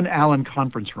the Irwin Allen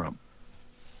conference room.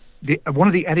 One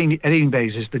of the editing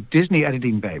bays is the Disney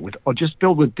editing bay with just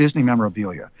filled with Disney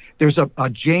memorabilia. There's a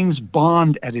James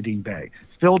Bond editing bay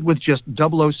filled with just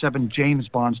 007 James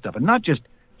Bond stuff, and not just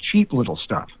cheap little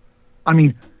stuff. I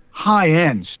mean,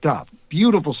 high-end stuff,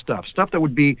 beautiful stuff that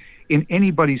would be in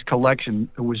anybody's collection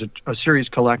who was a serious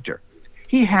collector.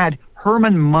 He had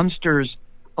Herman Munster's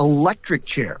electric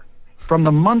chair from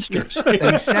the Munsters that he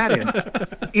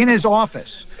sat in his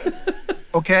office.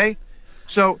 Okay?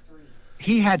 So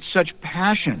he had such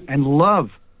passion and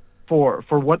love for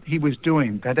what he was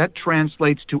doing that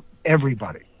translates to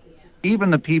everybody.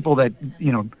 Even the people that,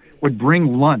 would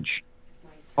bring lunch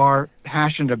are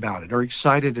passionate about it, are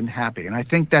excited and happy. And I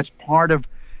think that's part of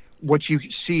what you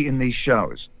see in these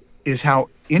shows, is how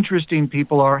interesting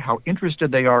people are, how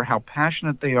interested they are, how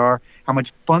passionate they are, how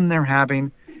much fun they're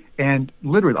having. And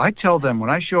literally, I tell them when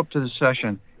I show up to the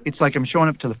session, it's like I'm showing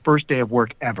up to the first day of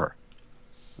work ever.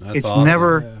 That's awesome.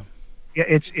 Never... Yeah,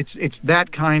 it's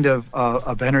that kind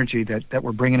of energy that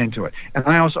we're bringing into it. And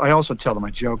I also tell them, I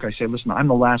joke, I say, listen, I'm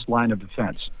the last line of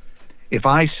defense. If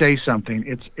I say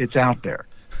something, it's out there.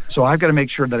 So I've got to make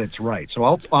sure that it's right. So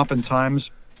I'll oftentimes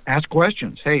ask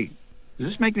questions. Hey, does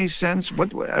this make any sense?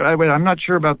 I'm not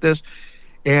sure about this.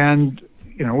 And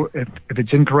if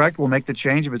it's incorrect, we'll make the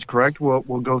change. If it's correct, we'll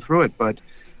go through it. But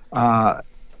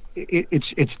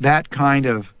it's that kind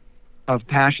of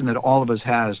passion that all of us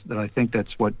has that I think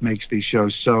that's what makes these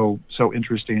shows so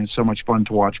interesting and so much fun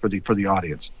to watch for the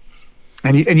audience.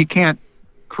 And you can't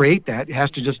create that. It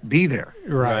has to just be there.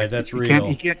 Right, that's real.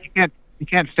 You You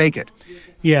can't fake it.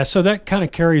 Yeah, so that kind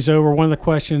of carries over. One of the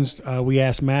questions we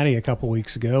asked Maddie a couple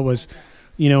weeks ago was,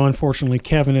 unfortunately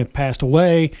Kevin had passed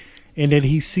away, and did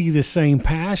he see the same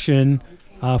passion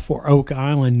for Oak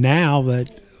Island now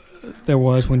that there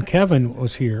was when Kevin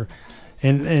was here?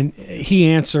 And he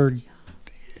answered,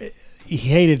 he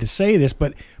hated to say this,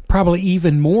 but probably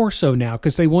even more so now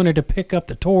because they wanted to pick up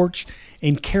the torch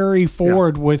and carry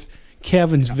forward with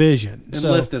Kevin's vision. And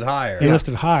lift it higher. And lift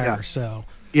it higher, Yeah. so...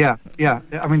 Yeah.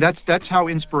 I mean, that's how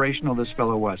inspirational this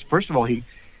fellow was. First of all, he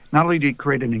not only did he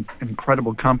create an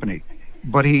incredible company,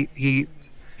 but he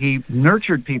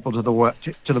nurtured people to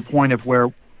the point of where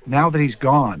now that he's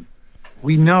gone,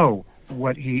 we know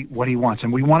what he wants,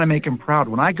 and we want to make him proud.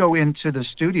 When I go into the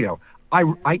studio,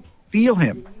 I feel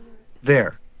him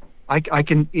there. I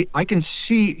can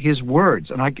see his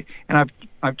words, and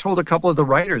I've told a couple of the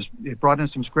writers, they brought in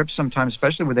some scripts sometimes,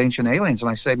 especially with Ancient Aliens, and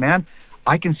I say, man,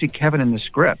 I can see Kevin in the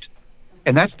script,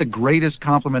 and that's the greatest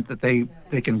compliment that they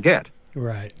can get.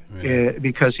 Right.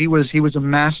 Because he was a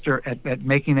master at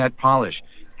making that polish,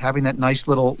 having that nice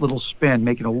little spin,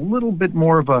 making a little bit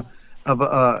more of a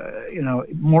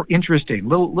more interesting,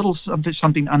 little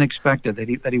something unexpected that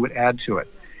he would add to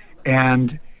it.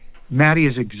 And Maddie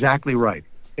is exactly right.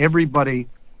 Everybody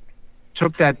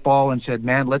took that ball and said,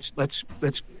 man, let's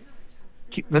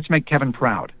make Kevin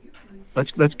proud.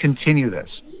 Let's continue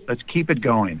this. Let's keep it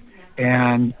going.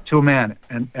 And to a man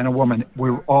and a woman,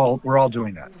 we're all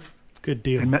doing that. Good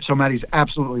deal. And so Maddie's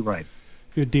absolutely right.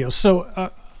 Good deal.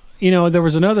 So, there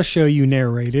was another show you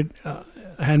narrated,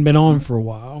 hadn't been on for a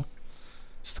while.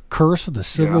 It's The Curse of the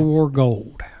Civil War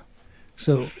Gold.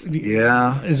 So,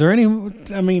 is there any?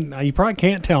 I mean, you probably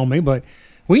can't tell me, but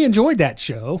we enjoyed that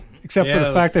show, except for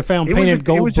the fact they found painted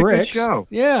gold bricks. It was a good show.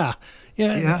 Yeah.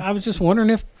 I was just wondering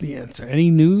if is there any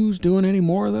news doing any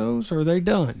more of those, or are they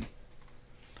done?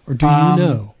 Or do you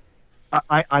know?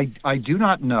 I do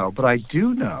not know, but I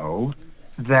do know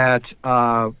that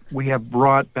we have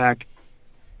brought back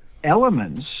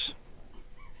elements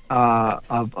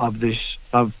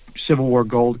of Civil War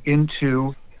Gold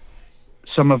into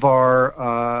some of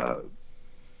our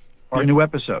new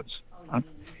episodes,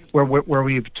 where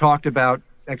we've talked about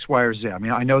X, Y, or Z. I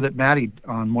mean, I know that Maddie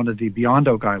on one of the Beyond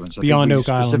Oak Islands, Beyond Oak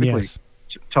Island, yes,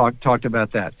 talked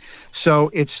about that. So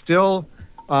it's still,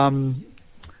 how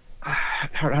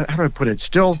do I put it?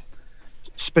 Still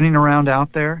spinning around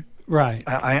out there. Right.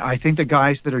 I think the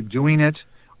guys that are doing it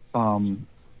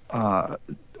are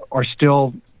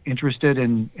still interested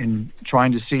in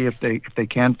trying to see if they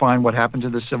can find what happened to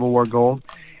the Civil War Gold,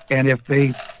 and if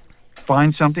they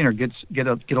find something or get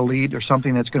a lead or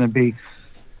something that's going to be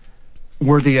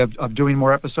worthy of doing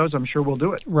more episodes, I'm sure we'll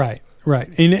do it. Right.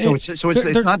 And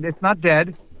it's not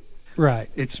dead. Right.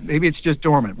 It's just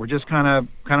dormant. We're just kind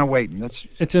of waiting.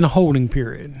 It's in a holding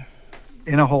period.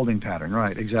 In a holding pattern,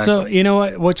 right? Exactly.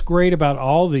 So what's great about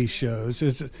all these shows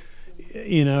is,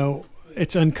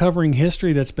 it's uncovering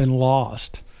history that's been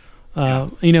lost.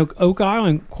 Oak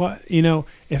Island.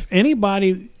 If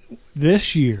anybody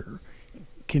this year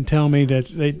can tell me that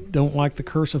they don't like The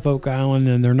Curse of Oak Island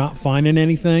and they're not finding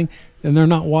anything, then they're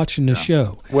not watching the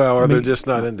show. Well, they're just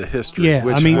not into history. Yeah,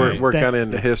 which we're kind of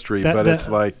into history, but it's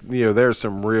like there's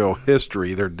some real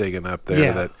history they're digging up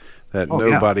there that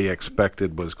nobody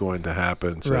expected was going to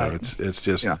happen. So it's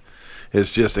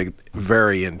just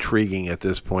very intriguing at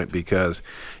this point because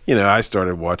I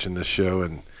started watching this show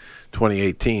in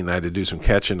 2018. I had to do some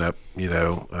catching up,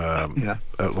 a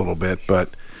little bit, but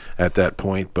at that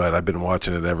point, but I've been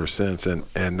watching it ever since,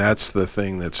 and that's the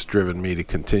thing that's driven me to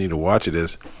continue to watch it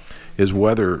is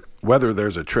whether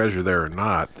there's a treasure there or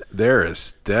not, there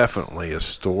is definitely a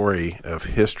story of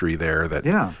history there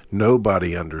that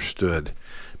nobody understood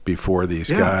before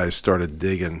these guys started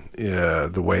digging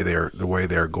the way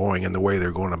they're going and the way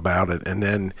they're going about it. And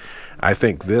then I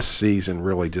think this season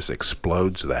really just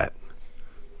explodes that.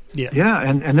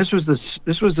 And this was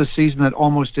the season that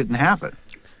almost didn't happen.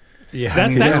 Yeah,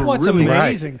 that's what's really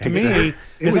amazing to me.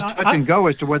 It was touch and go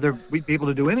as to whether we'd be able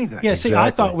to do anything. Yeah, see,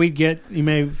 I thought we'd get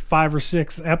maybe 5 or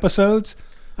 6 episodes.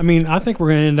 I mean, I think we're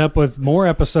going to end up with more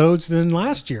episodes than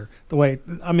last year. I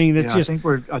think it's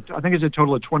a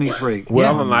total of 23.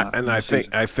 Well,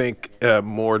 I think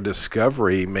more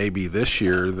discovery maybe this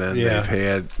year than they've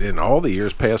had in all the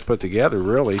years past put together.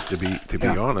 Really, to be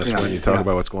honest, when you talk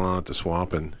about what's going on at the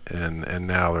swamp and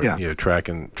now they're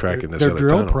tracking this their other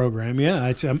drill tunnel. program. Yeah,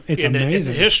 it's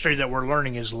amazing. The history that we're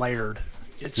learning is layered.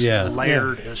 It's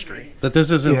layered history. But this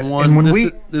isn't one.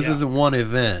 This isn't one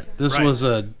event. This was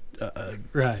a.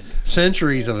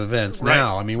 Centuries of events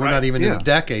now. I mean, we're not even in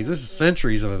decades. This is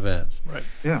centuries of events. Right.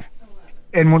 Yeah.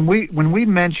 And when we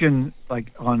mention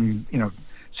like on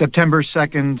September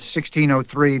 2nd,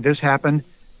 1603, this happened.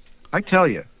 I tell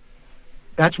you,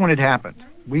 that's when it happened.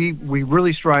 We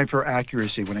really strive for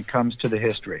accuracy when it comes to the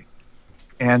history.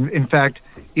 And in fact,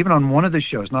 even on one of the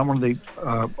shows, not one of the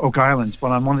Oak Islands, but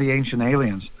on one of the Ancient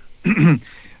Aliens,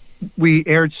 we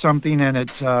aired something, and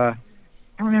I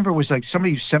remember it was like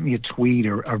somebody sent me a tweet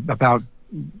or about,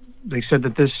 they said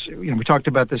that this, we talked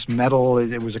about this metal,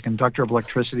 it was a conductor of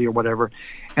electricity or whatever,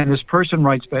 and this person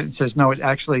writes back and says, no, it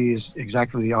actually is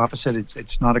exactly the opposite.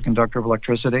 It's not a conductor of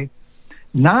electricity.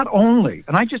 Not only,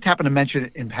 and I just happened to mention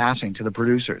it in passing to the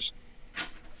producers,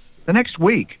 the next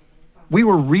week, we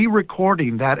were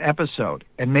re-recording that episode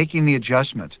and making the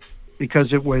adjustment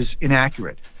because it was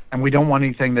inaccurate, and we don't want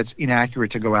anything that's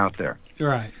inaccurate to go out there.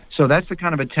 Right. So that's the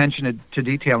kind of attention to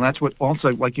detail, and that's what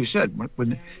also, like you said,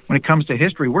 when it comes to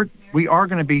history, we are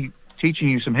going to be teaching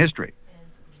you some history.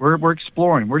 We're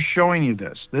exploring. We're showing you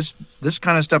this. This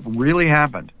kind of stuff really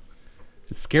happened.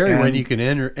 It's scary when you can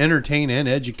entertain and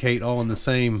educate all in the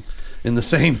same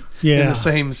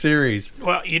series.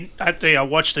 Well, I tell you, I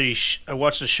watched a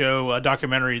show, a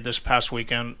documentary this past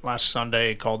weekend, last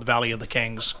Sunday, called Valley of the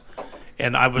Kings,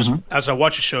 and I was as I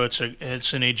watched the show,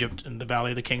 it's in Egypt, in the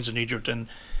Valley of the Kings in Egypt, and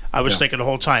I was thinking the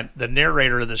whole time, the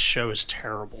narrator of this show is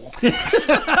terrible,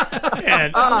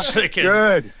 and I was thinking,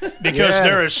 good, because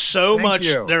there is so much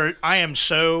there. I am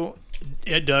so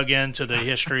dug into the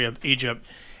history of Egypt.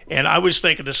 And I was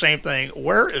thinking the same thing.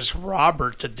 Where is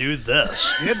Robert to do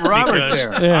this? Get Robert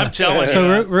there. Yeah. I'm telling you.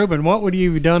 So, Ruben, what would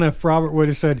you have done if Robert would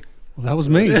have said, well, that was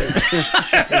me?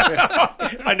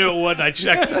 I knew it wasn't. I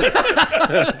checked.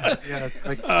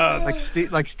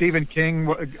 Like Stephen King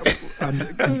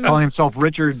calling himself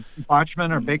Richard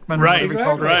Bachman or Bakeman. Right.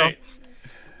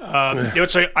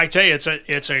 I tell you,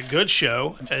 it's a good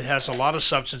show. It has a lot of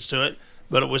substance to it,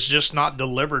 but it was just not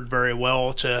delivered very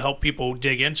well to help people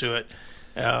dig into it.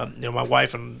 My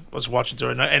wife was watching through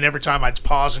it, and every time I'd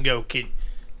pause and go,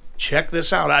 check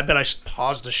this out. I bet I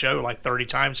paused the show like 30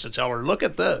 times to tell her, look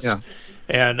at this. Yeah.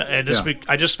 And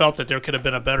I just felt that there could have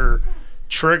been a better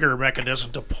trigger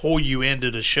mechanism to pull you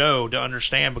into the show to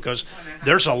understand, because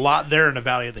there's a lot there in the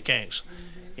Valley of the Kings.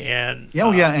 And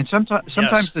and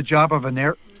sometimes the job of a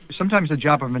narrator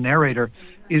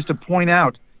is to point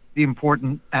out the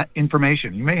important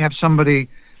information. You may have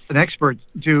an expert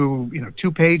do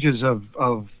 2 pages of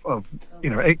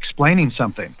explaining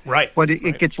something, right? But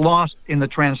it gets lost in the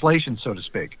translation, so to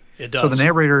speak. It does. So the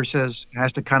narrator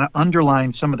has to kind of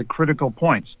underline some of the critical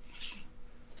points.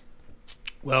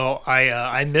 Well,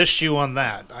 I missed you on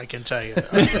that. I can tell you.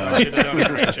 You should have done a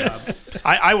great job.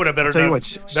 I would have better job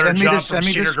from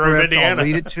Cedar Grove, Indiana. I'll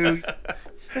read it to.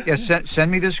 Yeah,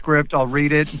 send me the script. I'll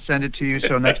read it and send it to you.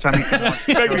 So next time you can watch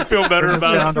it, make me feel better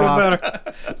about it.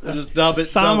 Just dub it.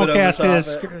 Simulcast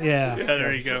his. Yeah,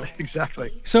 there you go.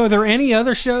 Exactly. So, are there any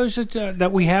other shows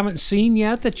that we haven't seen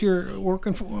yet that you're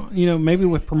working for? Maybe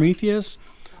with Prometheus.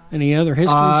 Any other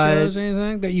history shows?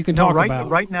 Anything that you can talk about?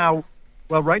 Right now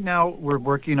we're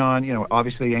working on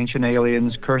obviously Ancient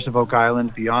Aliens, Curse of Oak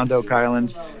Island, Beyond Oak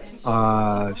Island,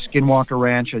 Skinwalker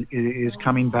Ranch is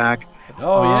coming back.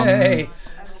 Oh yay!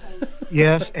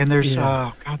 Yes, and there's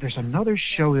there's another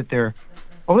show that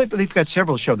they've got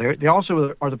several shows. They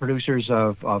also are the producers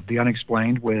of The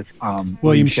Unexplained with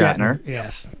William Shatner.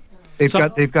 Yes,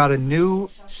 they've got a new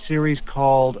series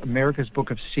called America's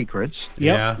Book of Secrets.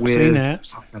 Yep, seen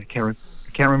that. I can't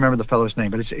remember the fellow's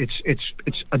name, but it's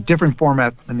a different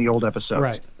format than the old episode.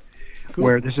 Right. Cool.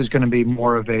 Where this is going to be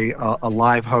more of a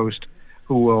live host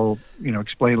who will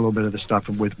explain a little bit of the stuff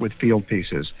with field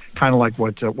pieces, kind of like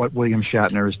what William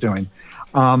Shatner is doing.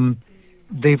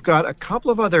 They've got a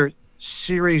couple of other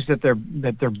series that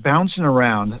they're bouncing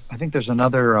around. I think there's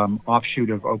another offshoot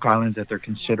of Oak Island that they're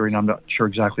considering. I'm not sure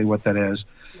exactly what that is,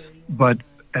 but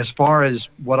as far as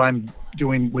what I'm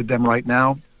doing with them right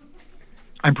now,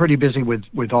 I'm pretty busy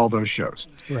with all those shows.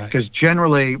 Right. Because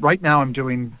generally, right now I'm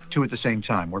doing 2 at the same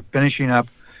time. We're finishing up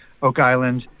Oak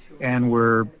Island and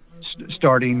we're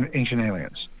starting Ancient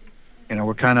Aliens.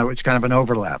 It's kind of an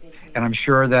overlap, and I'm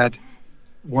sure that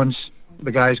once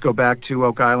the guys go back to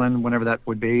Oak Island, whenever that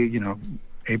would be,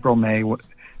 April, May,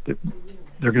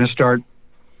 they're going to start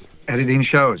editing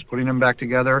shows, putting them back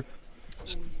together,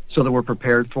 so that we're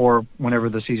prepared for whenever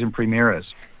the season premiere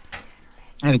is.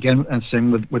 And again, and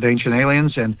same with Ancient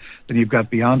Aliens, and then you've got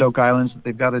Beyond Oak Islands that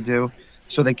they've got to do.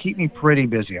 So they keep me pretty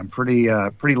busy. I'm pretty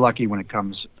lucky when it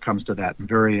comes to that. I'm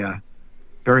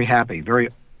very happy, very,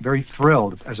 very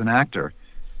thrilled as an actor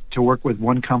to work with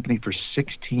one company for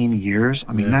 16 years.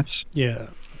 I mean, that's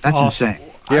That's awesome. insane.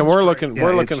 Yeah, we're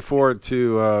looking forward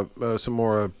to some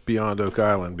more Beyond Oak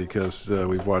Island because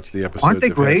we've watched the episodes. Aren't they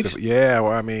great? Yeah,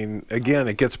 well, I mean, again,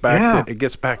 it gets back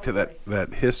to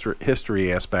that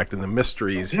history aspect and the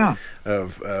mysteries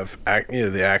of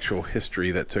the actual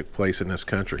history that took place in this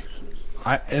country.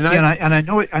 I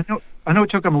know it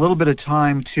took them a little bit of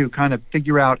time to kind of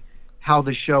figure out how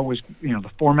the show was,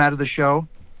 the format of the show.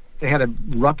 They had a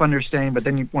rough understanding, but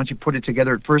then once you put it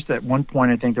together, at first, at one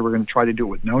point, I think they were going to try to do it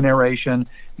with no narration. And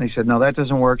they said, no, that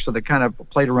doesn't work. So they kind of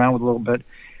played around with it a little bit.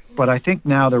 But I think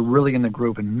now they're really in the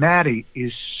groove. And Matty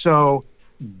is so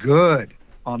good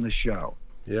on the show.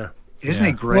 Yeah. Isn't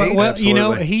he great? Well,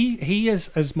 he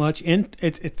is as much in.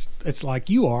 It's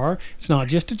like you are. It's not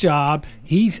just a job.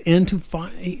 He's into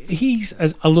he's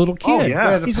a little kid. Oh,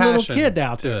 yeah. He's a little kid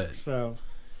out there. So.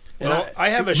 Well, I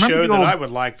have a show that I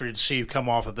would like for you to see come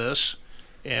off of this,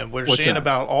 and we're seeing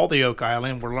about all the Oak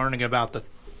Island. We're learning about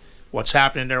what's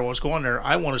happening there, what's going there.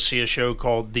 I want to see a show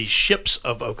called The Ships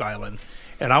of Oak Island,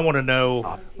 and I want to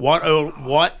know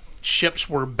what ships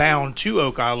were bound to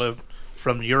Oak Island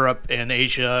from Europe and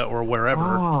Asia or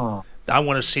wherever. Oh. I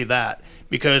want to see that,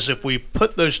 because if we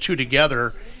put those two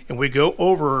together and we go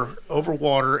over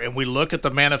water and we look at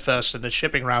the manifest and the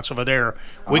shipping routes over there,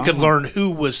 we could learn who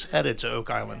was headed to Oak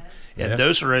Island. And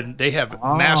those are they have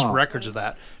mass records of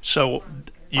that. So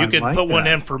you can put one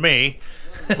in for me.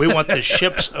 We want the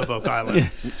ships of Oak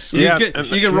Island. You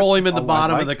can roll him in the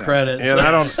bottom of the credits. And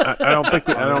I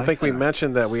don't think we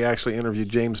mentioned that we actually interviewed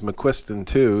James McQuiston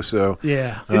too. So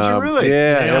did you really?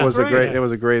 Yeah, it was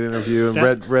a great interview,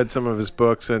 and read some of his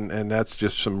books, and that's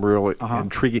just some real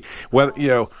intriguing.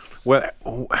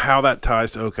 How that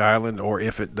ties to Oak Island, or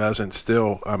if it doesn't,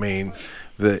 still, I mean,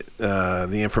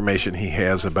 the information he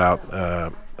has about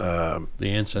the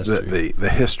ancestry, the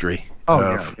history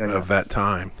of that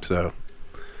time. So.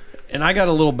 And I got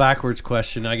a little backwards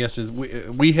question, I guess, is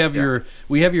we have your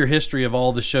history of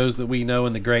all the shows that we know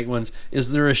and the great ones.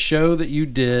 Is there a show that you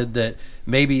did that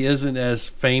maybe isn't as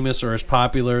famous or as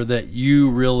popular that you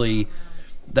really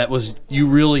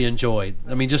enjoyed?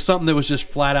 I mean, just something that was just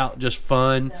flat out just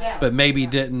fun, but maybe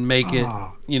didn't make it,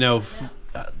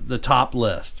 the top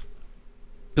list.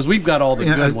 Because we've got all the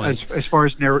good ones. As far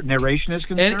as narration is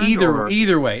concerned? And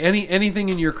either way, anything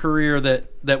in your career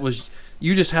that was...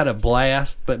 You just had a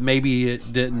blast, but maybe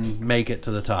it didn't make it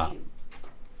to the top.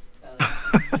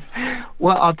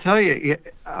 Well, I'll tell you,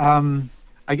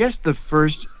 I guess the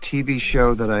first TV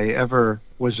show that I ever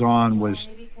was on was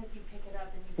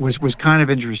kind of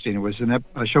interesting. It was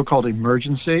a show called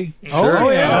Emergency.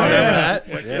 Oh, yeah.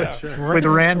 With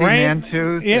Randy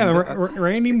Mantooth. Yeah,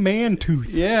 Randy Mantooth.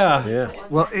 Yeah.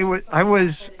 Well,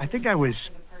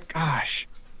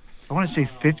 I want to say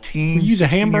 15. Were you the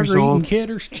hamburger eating kid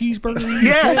or cheeseburger eating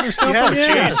kid or something?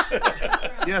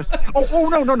 Yes. Oh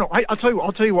no. I'll tell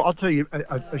you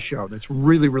a show that's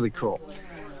really, really cool.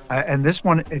 And this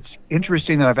one, it's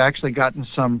interesting that I've actually gotten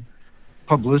some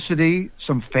publicity,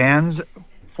 some fans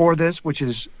for this, which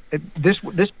is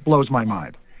this blows my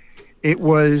mind. It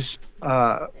was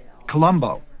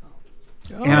Columbo.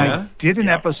 I did an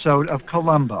episode of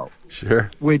Columbo.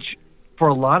 Sure. Which, for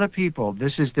a lot of people,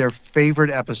 this is their favorite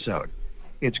episode.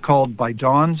 It's called By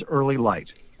Dawn's Early Light.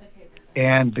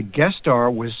 And the guest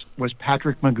star was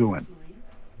Patrick McGoohan.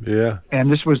 Yeah.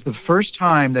 And this was the first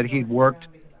time that he'd worked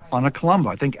on a Columbo.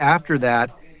 I think after that,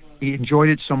 he enjoyed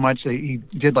it so much that he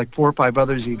did like 4 or 5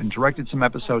 others. He even directed some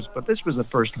episodes, but this was the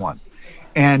first one.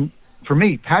 And for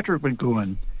me, Patrick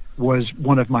McGoohan was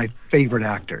one of my favorite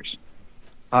actors.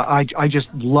 I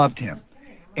just loved him.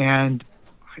 And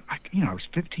I was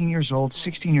 15 years old,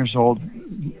 16 years old,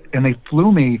 and they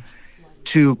flew me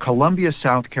to Columbia,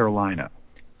 South Carolina,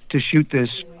 to shoot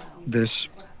this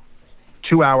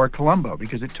 2-hour Columbo,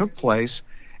 because it took place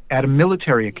at a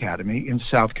military academy in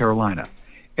South Carolina.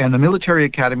 And the military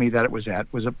academy that it was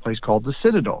at was a place called the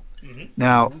Citadel. Mm-hmm.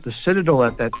 Now, the Citadel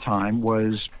at that time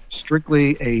was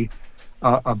strictly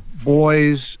a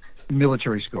boys'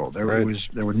 military school. There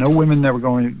were no women that were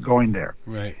going there.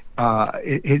 Right.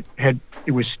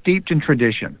 It was steeped in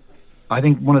tradition. I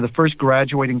think one of the first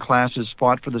graduating classes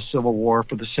fought for the Civil War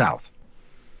for the South.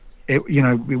 It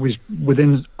was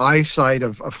within eyesight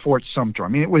of Fort Sumter. I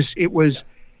mean, it was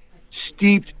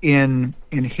steeped in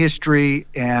history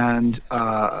and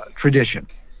tradition.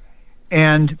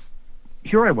 And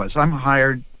here I was. I'm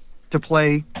hired to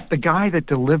play the guy that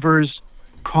delivers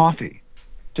coffee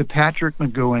to Patrick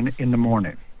McGoohan in the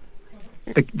morning.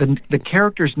 The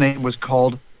character's name was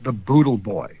called the Boodle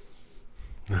Boy.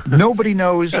 Nobody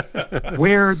knows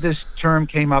where this term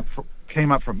came up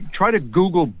from. Try to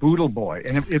Google Boodle Boy,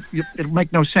 and it'll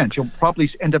make no sense. You'll probably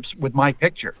end up with my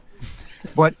picture.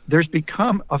 but there's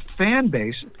become a fan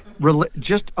base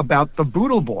just about the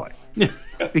Boodle Boy,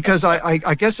 because I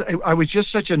guess I was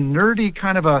just such a nerdy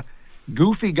kind of a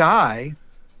goofy guy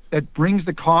that brings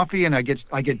the coffee, and I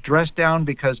get dressed down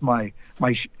because my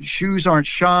shoes aren't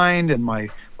shined and my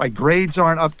grades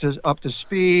aren't up to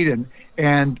speed, and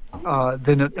then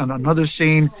on another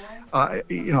scene,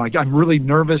 I'm really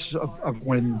nervous of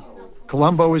when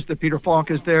Columbo Peter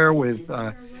Falk is there with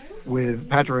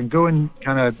Patrick Nguyen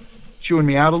kind of chewing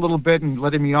me out a little bit and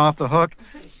letting me off the hook.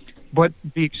 But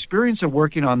the experience of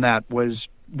working on that was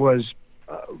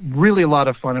really a lot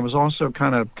of fun. It was also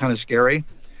kind of scary,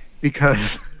 because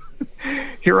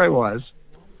here I was,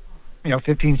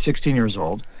 15, 16 years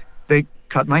old. They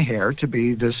cut my hair to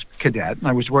be this cadet, and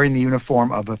I was wearing the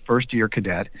uniform of a first-year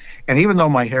cadet. And even though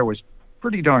my hair was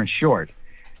pretty darn short,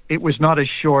 it was not as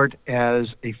short as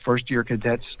a first-year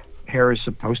cadet's hair is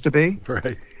supposed to be.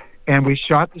 Right. And we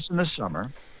shot this in the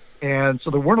summer, and so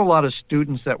there weren't a lot of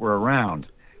students that were around.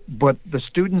 But the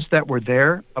students that were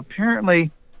there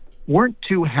apparently weren't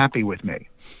too happy with me,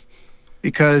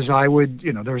 because I would,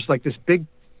 there's like this big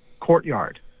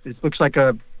courtyard. It looks like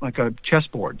a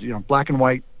chessboard, black and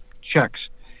white checks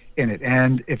in it.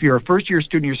 And if you're a first-year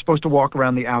student, you're supposed to walk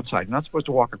around the outside. You're not supposed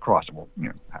to walk across it. Well,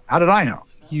 how did I know?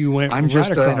 You went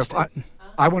right across it.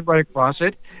 I went right across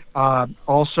it.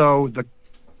 Also, the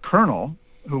colonel,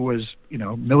 who was,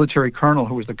 military colonel,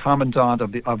 who was the commandant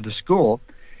of the school,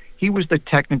 he was the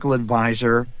technical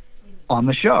advisor on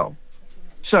the show.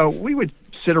 So we would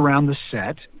sit around the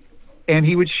set, and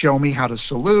he would show me how to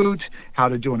salute, how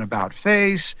to do an about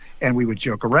face, and we would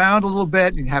joke around a little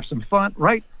bit and have some fun,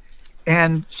 right?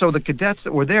 And so the cadets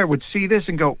that were there would see this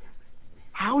and go,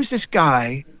 how is this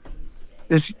guy,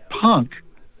 this punk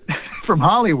from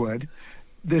Hollywood,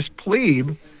 this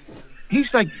plebe,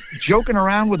 he's like joking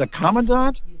around with a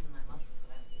commandant?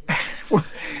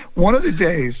 One of the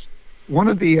days, one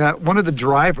of the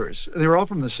drivers, they're all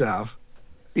from the South,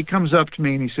 he comes up to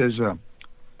me and he says,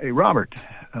 hey, Robert,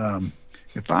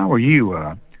 if I were you,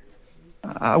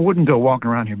 I wouldn't go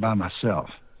walking around here by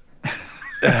myself.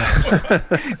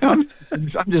 I'm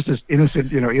just this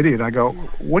innocent, idiot. I go,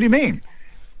 what do you mean?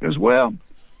 He goes, well,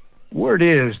 word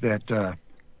is that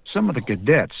some of the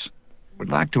cadets would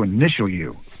like to initial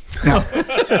you. Now,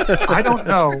 I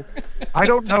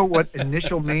don't know what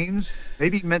initial means.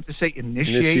 Maybe he meant to say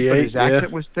initiate, but his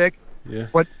accent was thick. Yeah.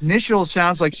 But initial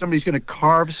sounds like somebody's going to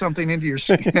carve something into your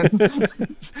skin.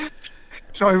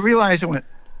 So I realized, I went,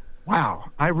 wow,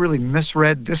 I really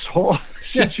misread this whole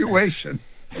situation.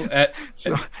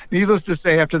 So, needless to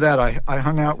say, after that, I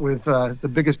hung out with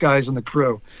the biggest guys in the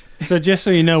crew. So just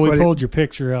so you know, we pulled your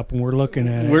picture up and we're looking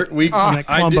at it. On that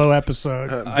Columbo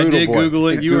episode. I did Google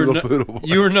it.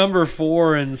 You were number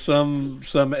 4 in some.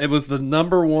 It was the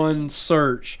number 1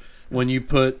 search when you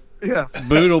put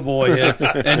Boodle Boy in,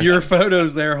 and your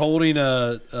photos there holding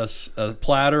a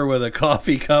platter with a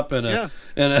coffee cup and a.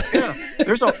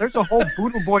 There's a whole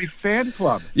Boodle Boy fan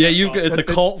club. Yeah, it's a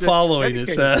cult following. It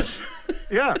says.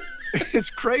 Yeah, it's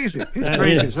crazy. It's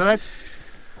crazy. So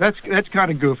that's kind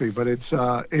of goofy, but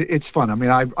it's fun. I mean,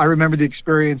 I remember the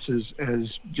experience as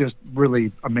just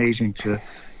really amazing to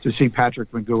see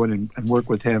Patrick McGowan and work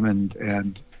with him,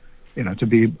 and to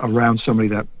be around somebody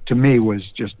that to me was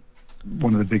just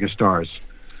one of the biggest stars.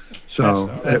 So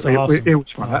that's awesome. It was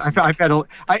fun. Awesome.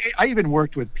 I even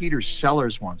worked with Peter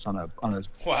Sellers once on a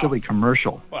silly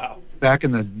commercial. Wow. Back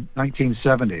in the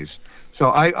 1970s. So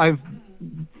I've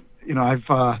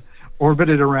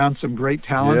orbited around some great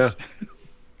talents. Yeah.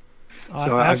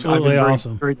 So absolutely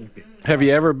awesome. Have you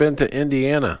ever been to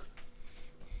Indiana?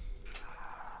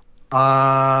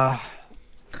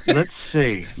 Let's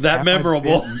see. That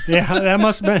memorable. Yeah, that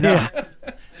must have been. Yeah.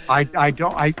 I'm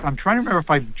trying to remember if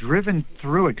I've driven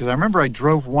through it, because I remember I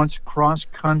drove once cross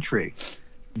country.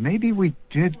 Maybe we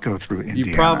did go through Indiana.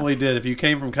 You probably did. If you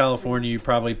came from California, you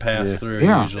probably passed through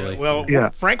usually. Well,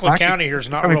 Franklin County here is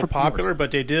not real popular,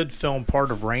 but they did film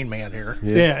part of Rain Man here.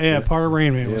 Yeah, part of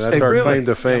Rain Man. Yeah, that's our claim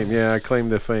to fame. Yeah, I claim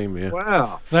to fame. Yeah.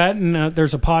 Wow. That and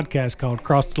there's a podcast called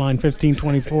Cross the Line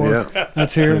 1524. Yeah.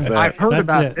 That's here. I've heard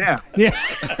about that. Yeah.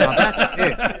 That's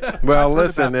it. Well,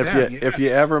 listen, if you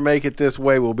ever make it this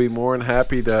way, we'll be more than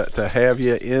happy to have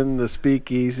you in the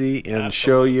speakeasy and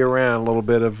show you around a little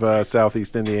bit of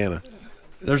Southeast Indiana.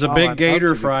 There's a big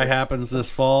gator fry happens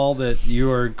this fall that you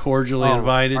are cordially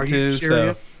invited to.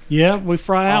 So, yeah, we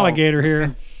fry alligator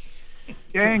here.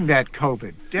 Dang that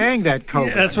COVID! Yeah,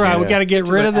 that's right. We got to get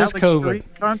rid of this COVID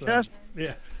contest.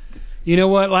 Yeah. You know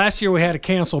what? Last year we had to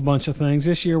cancel a bunch of things.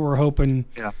 This year we're hoping.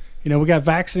 Yeah. We got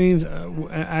vaccines.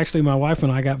 Actually, my wife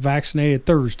and I got vaccinated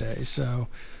Thursday, so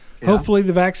hopefully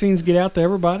the vaccines get out to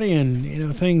everybody,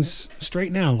 and things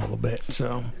straighten out a little bit.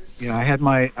 So yeah, I had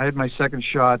my second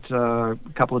shot a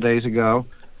couple of days ago.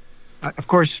 Of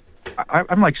course,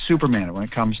 I'm like Superman when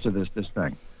it comes to this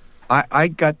thing. I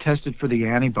got tested for the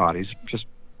antibodies. Just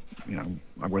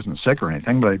I wasn't sick or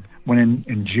anything, but I went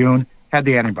in June, had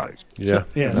the antibodies. Yeah,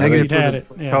 negative had it.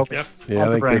 Yeah,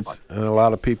 I think it's a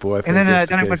lot of people. I think and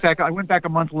then I went back. I went back a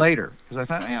month later because I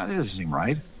thought, this doesn't seem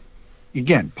right.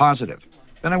 Again, positive.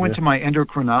 Then I went to my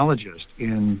endocrinologist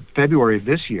in February of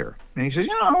this year, and he says,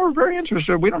 we're very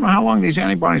interested. We don't know how long these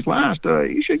antibodies last.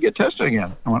 You should get tested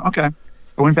again. I went, okay.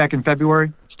 I went back in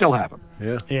February, still have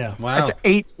them. Yeah. Wow. That's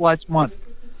 8+ months.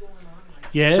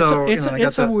 Yeah,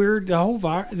 it's a weird. The whole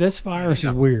this virus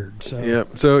is weird.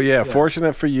 So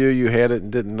fortunate for you, you had it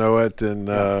and didn't know it, and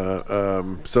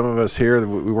some of us here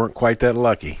we weren't quite that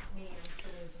lucky.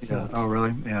 Yeah. Oh,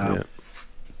 really? Yeah.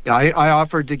 I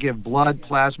offered to give blood,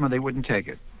 plasma. They wouldn't take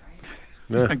it.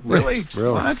 Yeah. Like, really?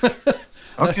 What?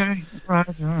 Okay. Right.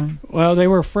 Well, they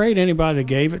were afraid anybody that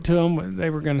gave it to them, they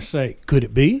were going to say, "Could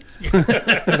it be?"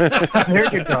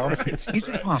 There you go.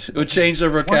 It would change their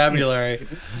vocabulary.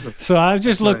 So I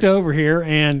just looked over here,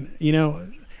 and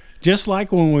just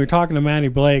like when we were talking to Matty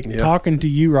Blake, talking to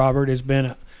you, Robert, has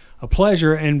been a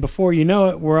pleasure. And before you know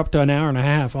it, we're up to an hour and a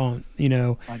half on. I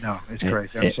know it's great.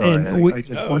 I'm sorry.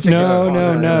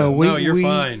 No. You're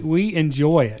fine. We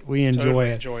enjoy it. We enjoy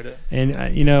it. Enjoyed it. And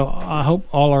I hope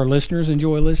all our listeners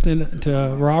enjoy listening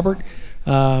to Robert.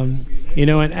 And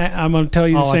I'm going to tell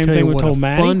you the same thing we told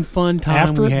Maddie. Fun time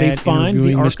after we they had find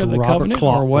the Ark of the Covenant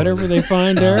or whatever they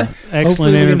find there. Excellent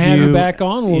Hopefully interview. we can have you back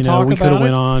on. We'll talk we about could have it.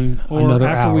 went on Or another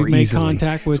after hour we've made easily.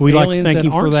 contact with So we'd like to aliens thank that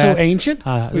you for aren't that. so ancient.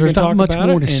 There's not much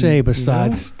more to say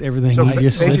besides everything So you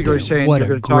just said. basically there. saying What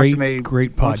you're a gonna talk to me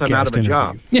great once I'm out podcast of a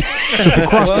job. interview. So for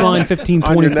Cross the Line On your next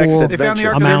 1524,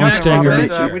 adventure. I'm Alan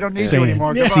Stenger. We don't need you saying,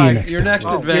 anymore. see you Goodbye. next Your next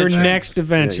Your adventure. next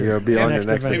adventure. you'll be on your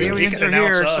next adventure. adventure. He Aliens can are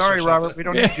announce here. us or Sorry, something. Robert. We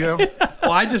don't need you.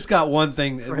 Well, I just got one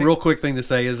thing, real quick thing to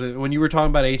say is that when you were talking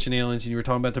about Ancient Aliens and you were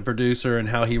talking about the producer and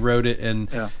how he wrote it, and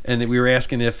we were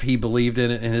asking if he believed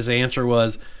in it, and his answer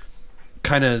was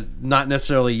kind of not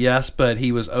necessarily yes, but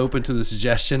he was open to the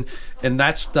suggestion, and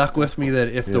that stuck with me. That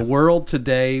if the world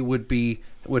today would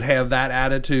have that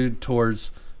attitude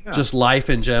towards just life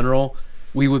in general,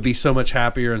 we would be so much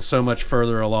happier and so much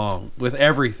further along with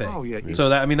everything. Oh, yeah. So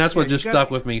that's what just you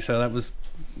stuck with me. So that was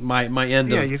my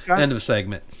end of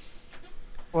segment.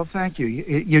 Well, thank you.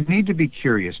 You need to be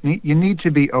curious. You need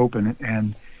to be open,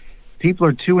 and people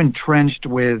are too entrenched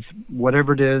with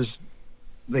whatever it is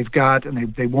they've got,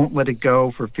 and they won't let it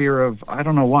go for fear of I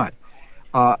don't know what.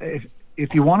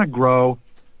 If you want to grow,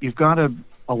 you've got to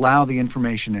allow the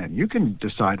information in. You can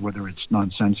decide whether it's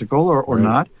nonsensical or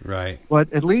not. Right.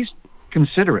 But at least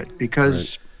consider it,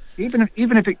 because even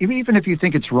if you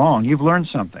think it's wrong, you've learned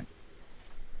something.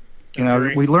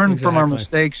 We learn from our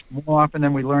mistakes more often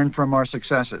than we learn from our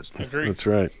successes. Agreed. That's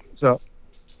right. So,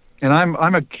 and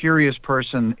I'm a curious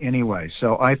person anyway.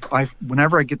 So I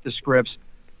whenever I get the scripts,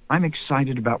 I'm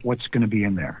excited about what's going to be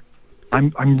in there.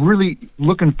 I'm really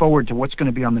looking forward to what's going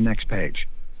to be on the next page.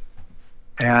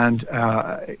 And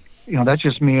that's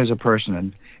just me as a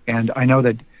person. And I know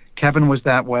that Kevin was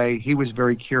that way. He was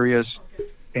very curious,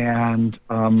 and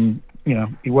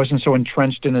he wasn't so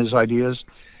entrenched in his ideas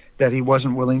that he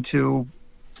wasn't willing to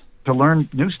learn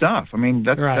new stuff. I mean,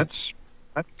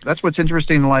 that's what's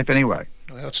interesting in life anyway.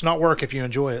 Well, it's not work if you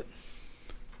enjoy it.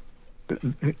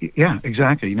 Yeah,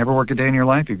 exactly. You never work a day in your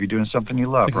life if you're doing something you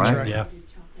love, right? Yeah.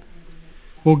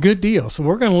 Well, good deal. So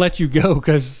we're going to let you go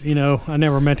because, I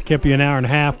never meant to keep you an hour and a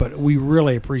half, but we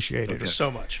really appreciated it. So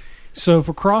much. So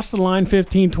for Cross the Line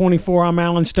 1524, I'm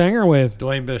Alan Stenger with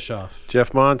Dwayne Bischoff,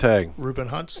 Jeff Montag, Ruben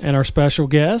Hunt, and our special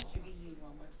guest,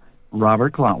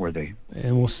 Robert Clotworthy.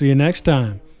 And we'll see you next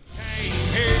time.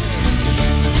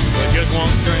 Just one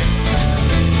drink.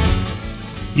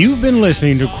 You've been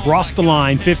listening to Cross the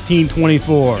Line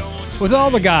 1524 with all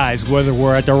the guys, whether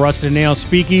we're at the Rusted Nail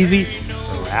Speakeasy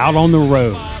or out on the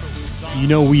road.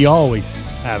 We always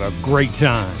have a great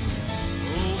time.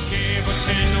 Okay,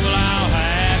 pretend I'll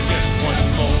have just one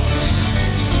more.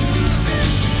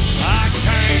 I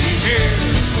came here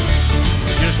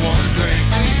for just one drink.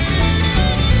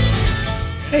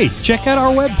 Hey, check out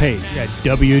our webpage at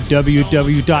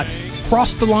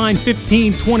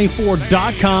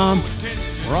www.crosstheline1524.com.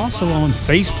 We're also on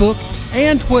Facebook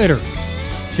and Twitter.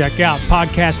 Check out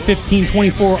Podcast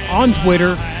 1524 on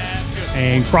Twitter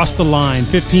and Cross the Line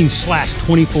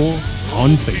 15/24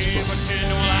 on Facebook.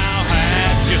 Pretend I'll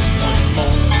have just one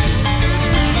more.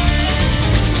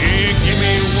 Yeah, give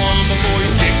me one before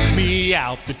you kick me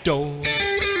out the door.